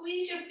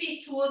 Squeeze your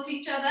feet towards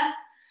each other.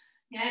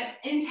 Yeah,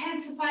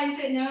 intensifies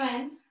it no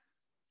end.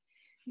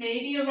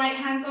 Maybe your right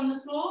hand's on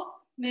the floor.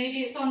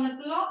 Maybe it's on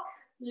the block.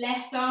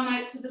 Left arm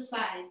out to the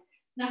side.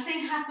 Nothing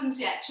happens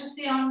yet, just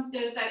the arm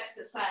goes out to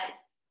the side.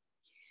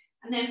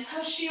 And then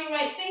push your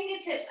right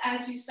fingertips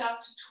as you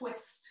start to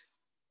twist.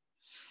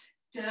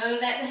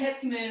 Don't let the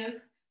hips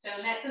move.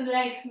 Don't let the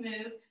legs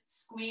move.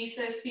 Squeeze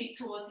those feet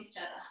towards each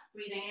other.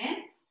 Breathing in.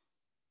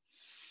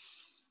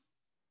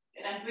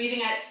 Good, and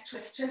breathing out to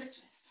twist, twist,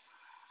 twist.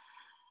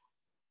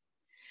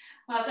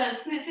 Well done.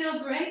 Doesn't it feel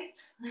great?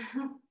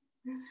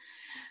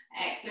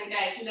 Excellent,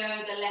 guys.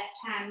 Lower the left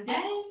hand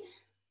down.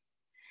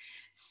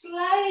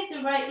 Slide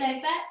the right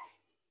leg back.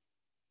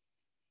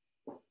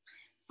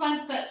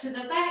 Front foot to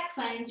the back.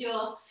 Find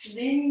your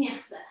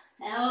vinyasa.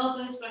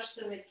 Elbows brush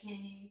the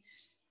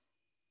ribcage.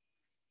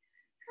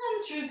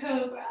 Come through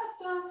cobra, up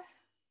dog.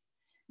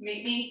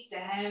 Meet me,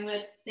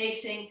 downward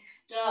facing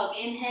dog.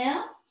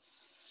 Inhale.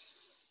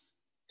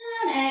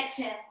 And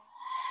exhale.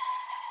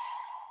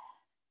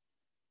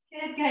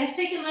 Good, guys.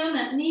 Take a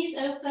moment. Knees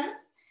open.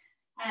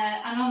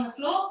 And on the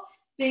floor,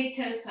 big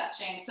toes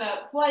touching. So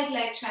wide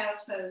leg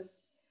child's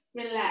pose.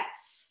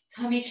 Relax.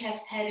 Tummy,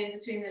 chest, head in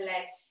between the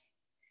legs.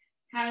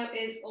 How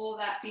is all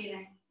that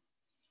feeling?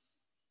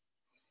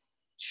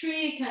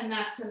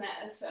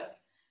 Trikonasana. So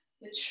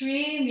the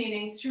tree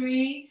meaning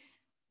three,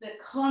 the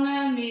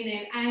kona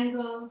meaning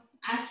angle,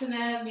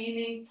 asana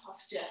meaning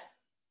posture.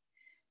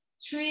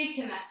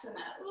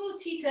 Trikonasana.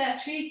 Utthita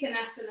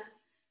Trikonasana.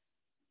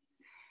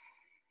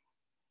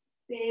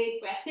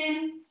 Big breath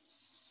in.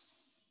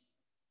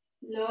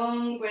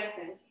 Long breath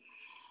in.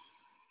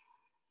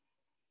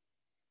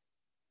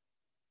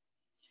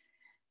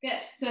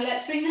 Good. So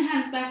let's bring the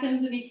hands back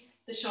underneath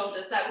the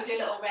shoulders. That was your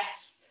little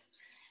rest.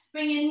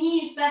 Bring your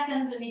knees back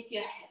underneath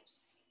your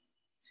hips.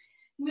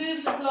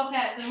 Move the block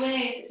out of the way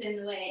if it's in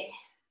the way.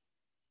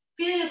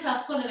 Feel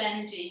yourself full of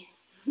energy.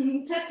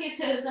 Tuck your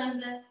toes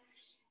under.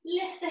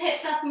 Lift the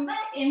hips up and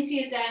back into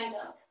your down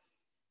dog.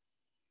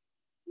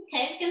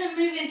 Okay, we're going to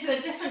move into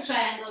a different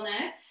triangle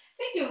now.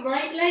 Take your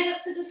right leg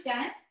up to the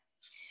sky.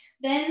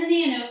 Bend the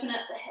knee and open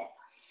up the hip.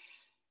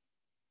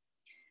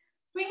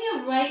 Bring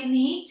your right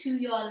knee to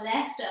your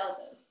left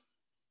elbow.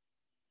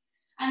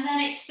 And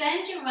then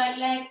extend your right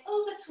leg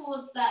over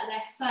towards that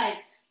left side.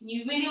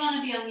 You really want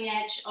to be on the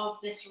edge of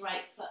this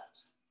right foot.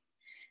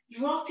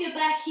 Drop your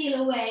back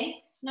heel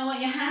away. And I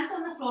want your hands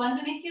on the floor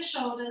underneath your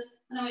shoulders.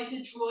 And I want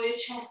you to draw your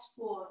chest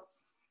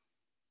forwards.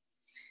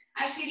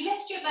 Actually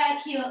lift your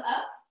back heel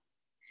up.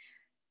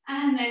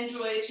 And then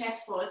draw your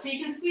chest forward. So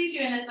you can squeeze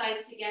your inner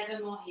thighs together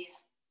more here.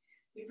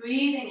 You're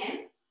breathing in.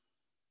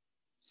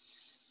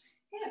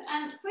 Good.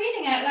 And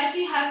breathing out like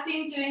you have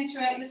been doing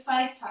throughout your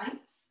side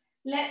planks.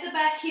 Let the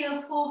back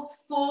heel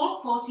fall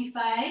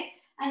 45.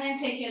 And then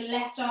take your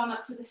left arm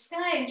up to the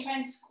sky and try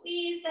and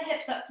squeeze the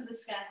hips up to the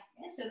sky.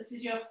 Okay? So this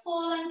is your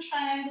fallen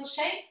triangle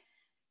shape.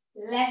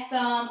 Left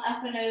arm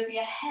up and over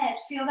your head.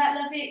 Feel that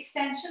lovely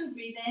extension.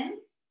 Breathe in.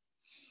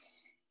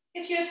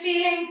 If you're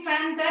feeling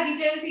fan dabby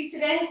dozy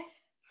today,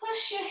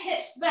 push your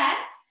hips back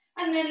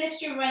and then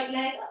lift your right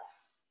leg up.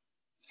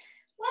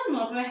 One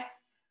more breath.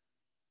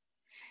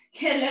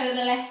 Good, lower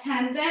the left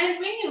hand down,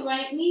 bring your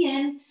right knee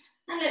in,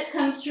 and let's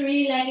come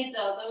three-legged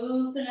dog.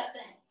 Open up the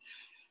hip.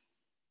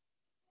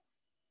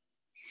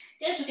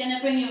 Good, we're going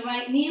to bring your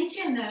right knee into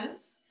your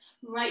nose.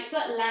 Right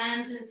foot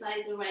lands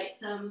inside the right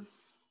thumb.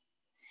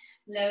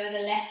 Lower the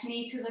left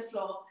knee to the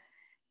floor.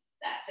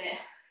 That's it.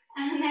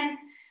 And then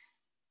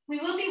we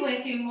will be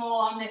working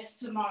more on this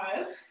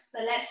tomorrow,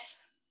 but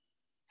let's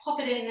pop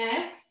it in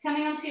now.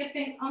 Coming onto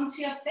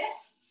your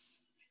fists.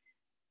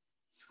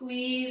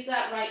 Squeeze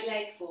that right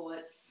leg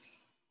forwards.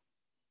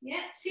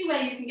 Yeah, see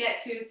where you can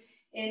get to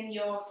in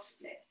your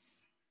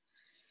splits.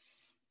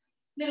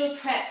 Little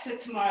prep for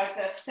tomorrow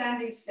for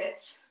standing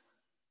splits.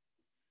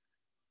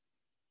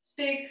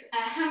 Big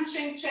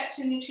hamstring stretch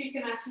in your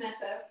Trikonasana,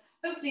 so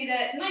hopefully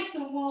they're nice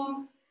and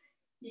warm.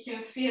 You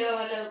can feel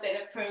a little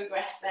bit of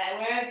progress there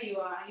wherever you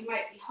are. You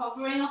might be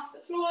hovering off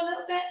the floor a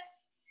little bit.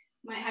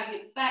 You might have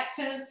your back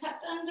toes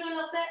tucked under a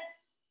little bit.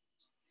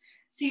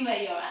 See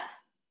where you're at.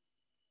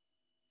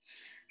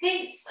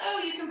 Okay, so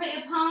you can put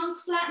your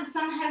palms flat and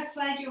somehow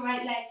slide your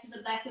right leg to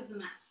the back of the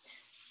mat.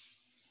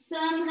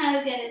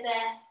 Somehow get it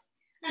there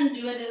and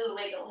do a little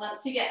wiggle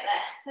once you get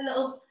there. A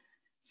little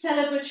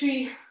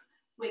celebratory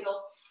wiggle.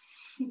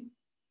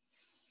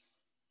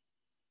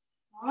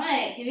 All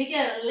right, here we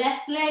go.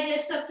 Left leg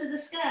lifts up to the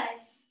sky.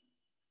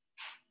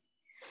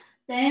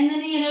 Bend the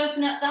knee and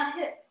open up that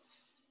hip.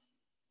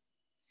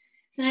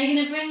 So now you're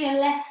going to bring your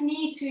left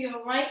knee to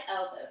your right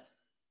elbow.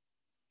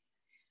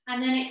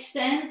 And then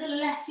extend the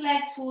left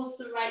leg towards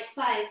the right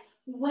side.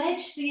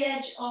 Wedge the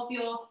edge of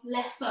your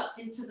left foot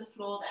into the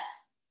floor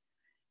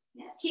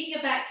there. Yeah. Keep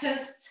your back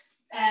toes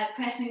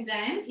pressing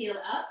down, heel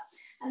up.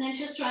 And then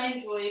just try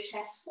and draw your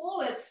chest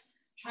forwards.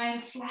 Try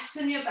and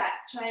flatten your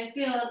back. Try and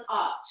feel an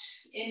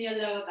arch in your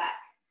lower back.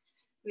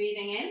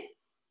 Breathing in.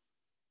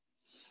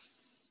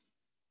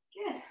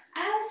 Good.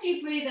 As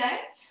you breathe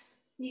out,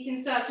 you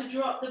can start to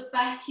drop the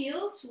back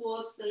heel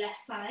towards the left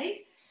side.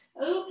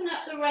 Open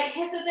up the right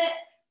hip a bit.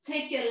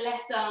 Take your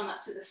left arm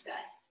up to the sky.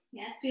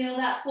 Yeah, feel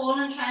that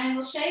fallen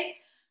triangle shape.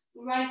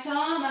 Right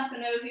arm up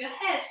and over your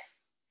head.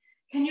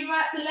 Can you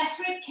wrap the left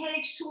rib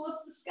cage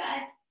towards the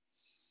sky?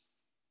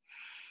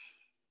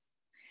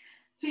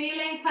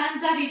 Feeling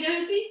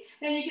Fandabidosi?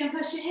 Then you can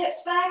push your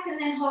hips back and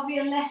then hover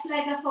your left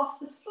leg up off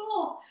the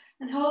floor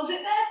and hold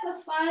it there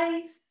for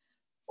 5,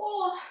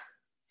 4,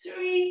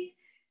 3,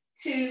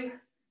 2,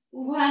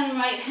 1.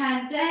 Right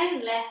hand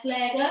down, left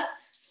leg up,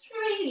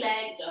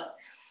 3-leg dog.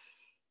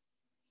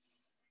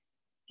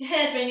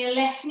 Good, bring your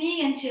left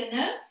knee into your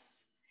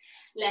nose.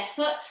 Left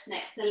foot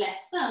next to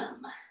left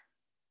thumb.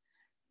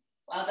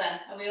 Well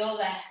done, are we all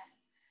there?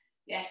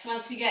 Yes,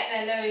 once you get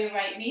there, lower your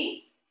right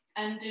knee,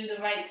 undo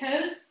the right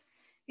toes.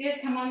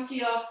 Good, come onto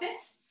your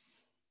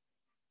fists.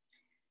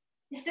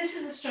 If this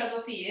is a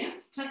struggle for you,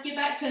 tuck your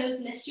back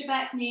toes, lift your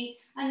back knee,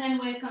 and then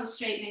work on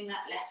straightening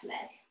that left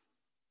leg.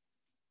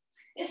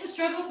 It's a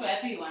struggle for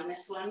everyone,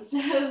 this one,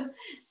 so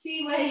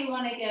see where you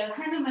want to go.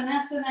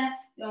 Hanumanasana,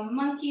 your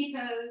monkey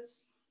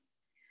pose.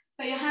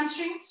 But your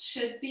hamstrings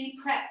should be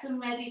prepped and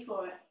ready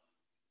for it.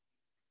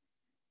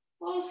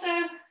 Also,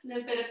 a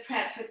little bit of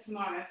prep for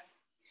tomorrow.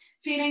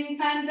 Feeling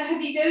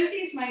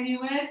Fandabidosi is my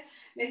new word.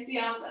 Lift the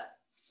arms up.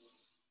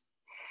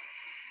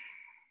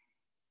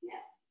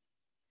 Yeah.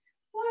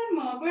 One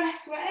more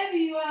breath wherever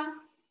you are.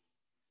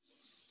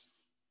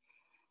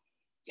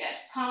 Good.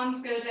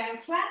 Palms go down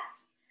flat.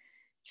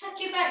 Tuck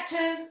your back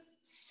toes.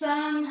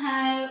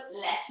 Somehow,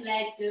 left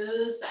leg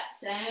goes back.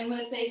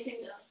 Downward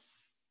facing dog.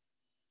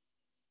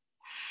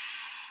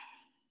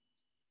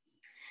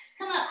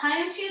 Come up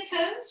high onto your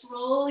toes,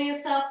 roll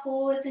yourself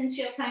forwards into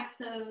your plank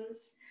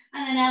pose,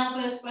 and then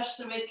elbows brush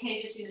the rib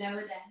cage as you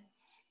lower down.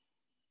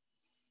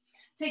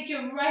 Take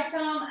your right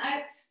arm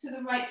out to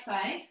the right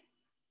side,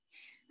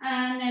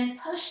 and then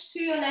push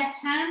through your left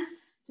hand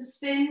to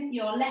spin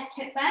your left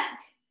hip back.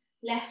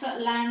 Left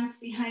foot lands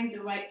behind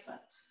the right foot.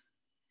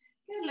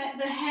 Good, let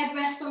the head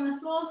rest on the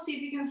floor, see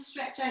if you can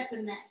stretch out the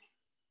neck.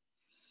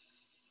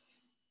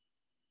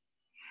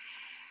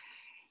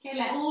 Okay,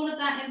 let all of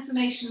that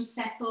information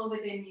settle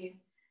within you.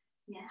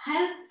 Yeah.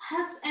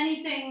 Has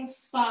anything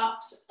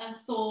sparked a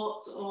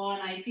thought or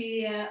an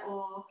idea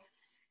or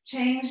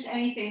changed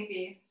anything for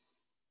you?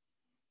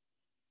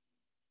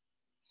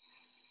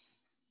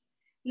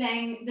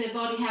 Letting the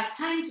body have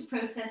time to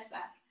process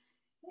that.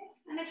 Okay.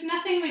 And if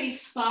nothing really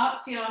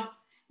sparked your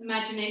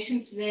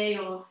imagination today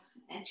or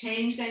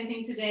changed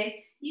anything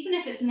today, even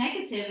if it's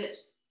negative,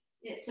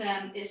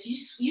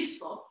 it's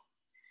useful.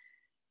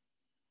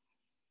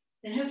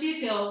 Then hopefully you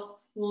feel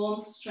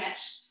warm,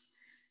 stretched,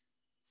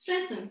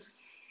 strengthened.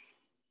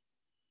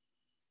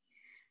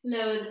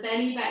 Lower the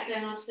belly back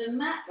down onto the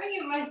mat. Bring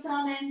your right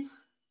arm in.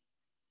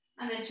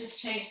 And then just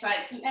change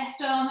sides.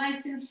 Left arm out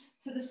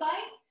to the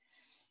side.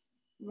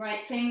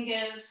 Right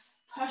fingers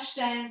push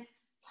down.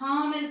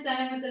 Palm is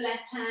down with the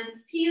left hand.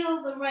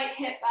 Peel the right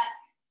hip back.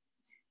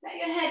 Let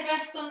your head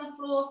rest on the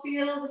floor.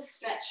 Feel the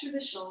stretch through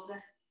the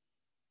shoulder.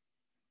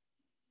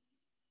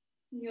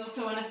 You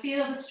also want to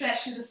feel the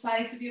stretch through the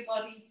sides of your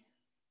body.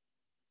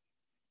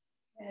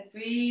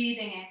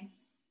 Breathing in.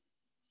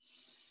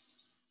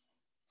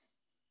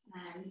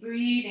 And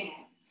breathing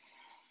in.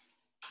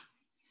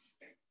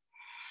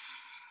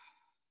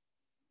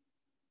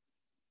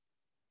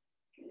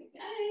 Good,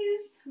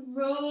 guys.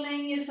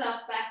 Rolling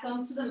yourself back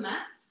onto the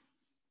mat.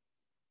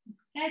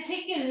 Now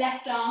take your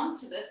left arm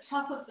to the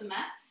top of the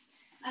mat.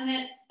 And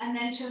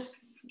then just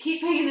keep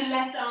bringing the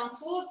left arm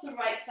towards the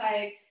right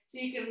side so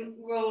you can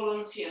roll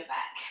onto your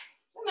back.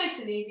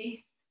 Nice and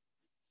easy.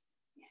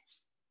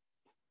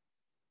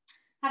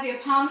 Have your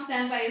palms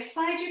down by your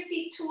side, your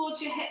feet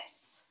towards your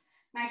hips.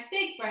 Nice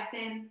big breath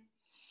in.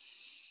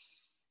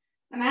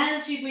 And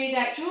as you breathe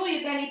out, draw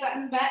your belly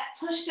button back,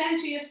 push down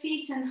through your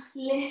feet and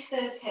lift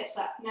those hips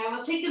up. Now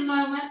we'll take a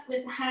moment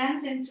with the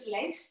hands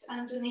interlaced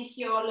underneath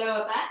your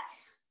lower back,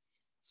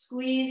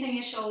 squeezing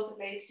your shoulder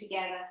blades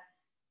together.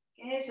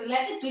 Okay, so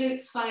let the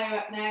glutes fire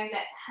up now, let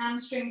the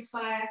hamstrings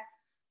fire,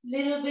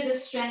 little bit of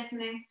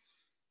strengthening.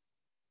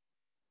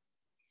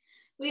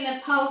 We're going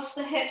to pulse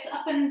the hips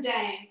up and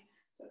down.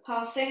 So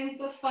pulsing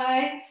for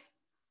 5,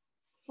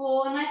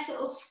 4, nice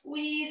little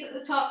squeeze at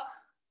the top,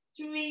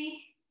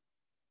 3,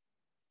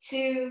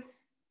 2,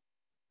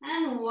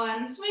 and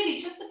 1. It's really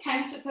just a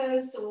counter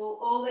pose to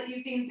all that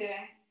you've been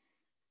doing.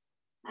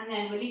 And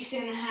then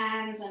releasing the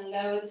hands and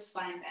lower the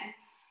spine down.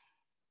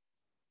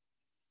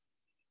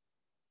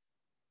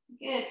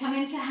 Good, come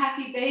into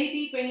happy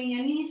baby, bringing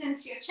your knees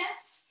into your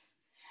chest.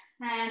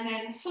 And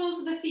then soles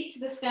of the feet to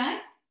the sky.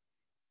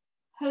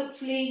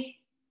 Hopefully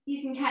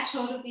You can catch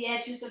hold of the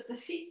edges of the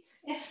feet.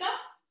 If not,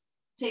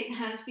 take the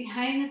hands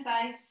behind the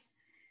thighs.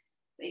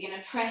 But you're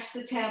going to press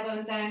the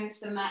tailbone down into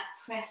the mat,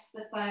 press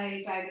the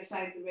thighs either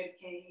side of the rib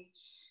cage.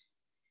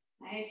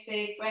 Nice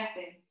big breath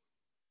in.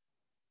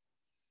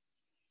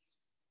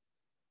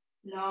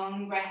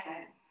 Long breath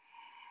out.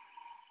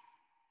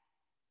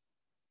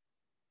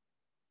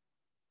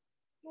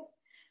 Good.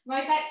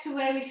 Right back to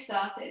where we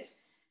started.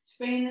 So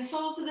bringing the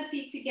soles of the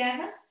feet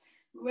together,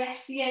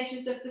 rest the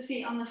edges of the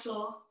feet on the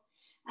floor,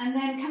 and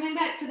then coming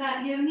back to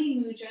that yoni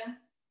mudra,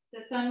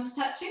 the thumbs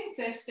touching,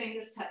 first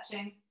fingers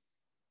touching,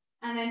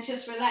 and then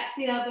just relax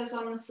the elbows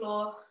on the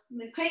floor, and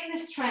then create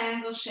this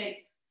triangle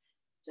shape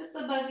just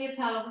above your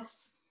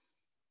pelvis.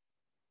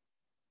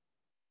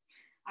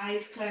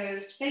 Eyes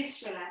closed,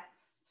 face relaxed.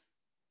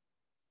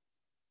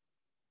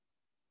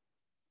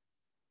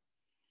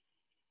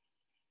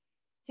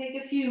 Take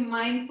a few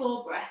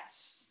mindful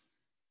breaths,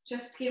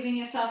 just giving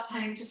yourself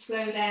time to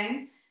slow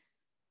down.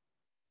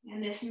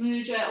 And this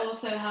mudra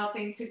also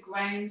helping to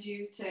ground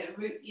you, to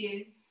root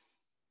you.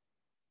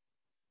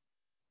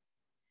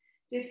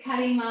 Did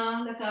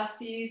Kalima look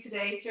after you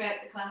today throughout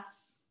the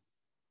class?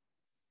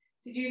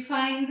 Did you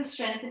find the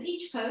strength in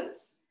each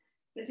pose,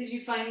 but did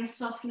you find the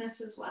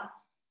softness as well?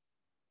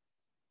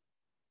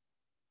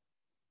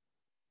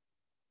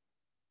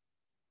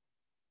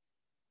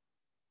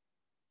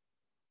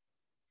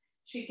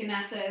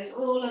 Trikonasana is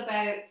all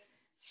about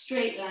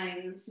straight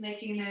lines,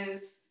 making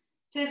those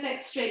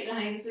perfect straight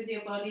lines with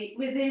your body,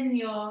 within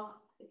your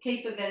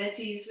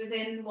capabilities,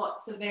 within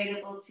what's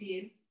available to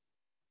you.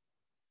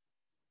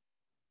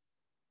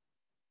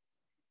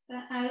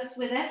 But as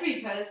with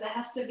every pose, there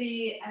has to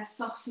be a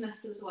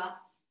softness as well.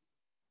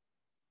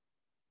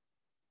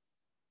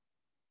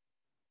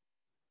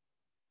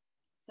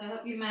 So I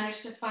hope you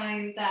manage to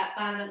find that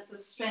balance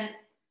of strength,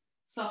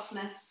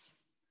 softness.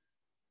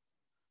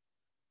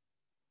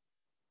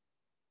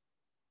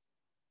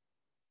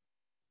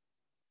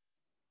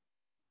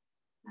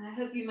 And I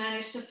hope you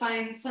manage to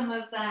find some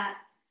of that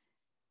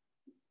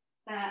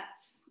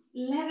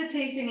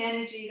levitating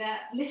energy,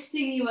 that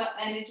lifting you up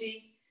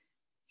energy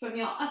from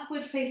your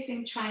upward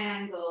facing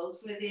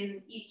triangles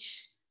within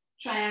each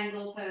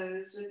triangle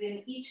pose,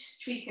 within each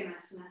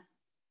Trikonasana.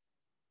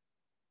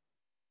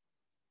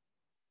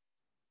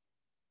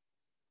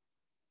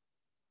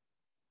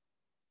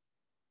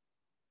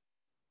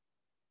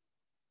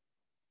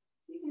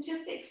 You can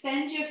just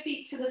extend your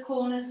feet to the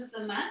corners of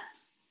the mat.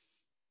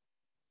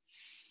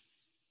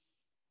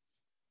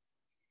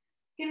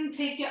 You can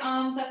take your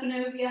arms up and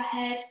over your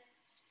head.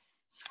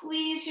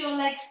 Squeeze your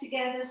legs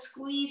together,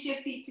 squeeze your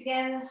feet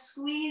together,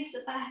 squeeze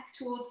the back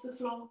towards the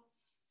floor.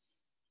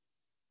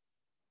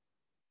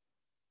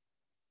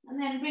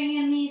 And then bring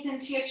your knees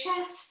into your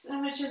chest and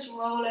we'll just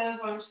roll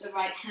over onto the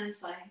right hand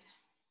side.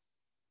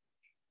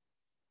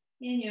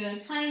 In your own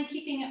time,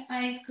 keeping your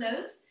eyes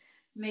closed,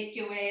 make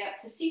your way up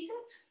to seated.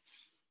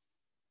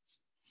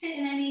 Sit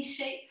in any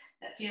shape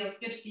that feels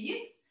good for you.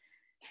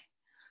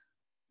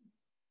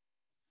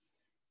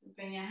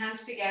 Bring your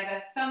hands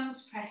together,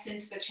 thumbs press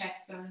into the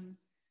chest bone.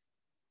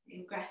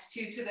 In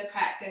gratitude to the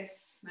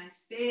practice,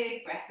 nice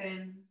big breath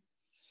in.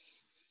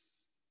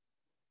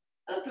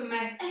 Open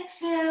mouth,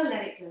 exhale,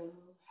 let it go.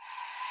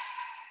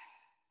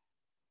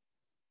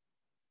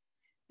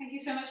 Thank you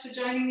so much for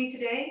joining me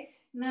today.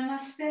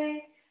 Namaste.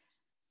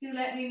 Do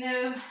let me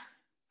know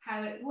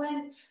how it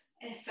went.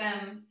 If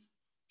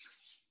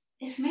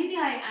maybe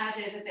I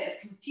added a bit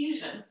of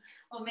confusion,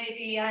 or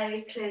maybe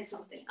I cleared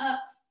something up.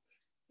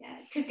 Yeah,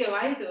 it could go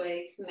either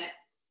way, couldn't it?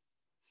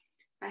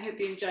 I hope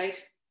you enjoyed.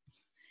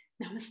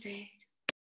 Namaste.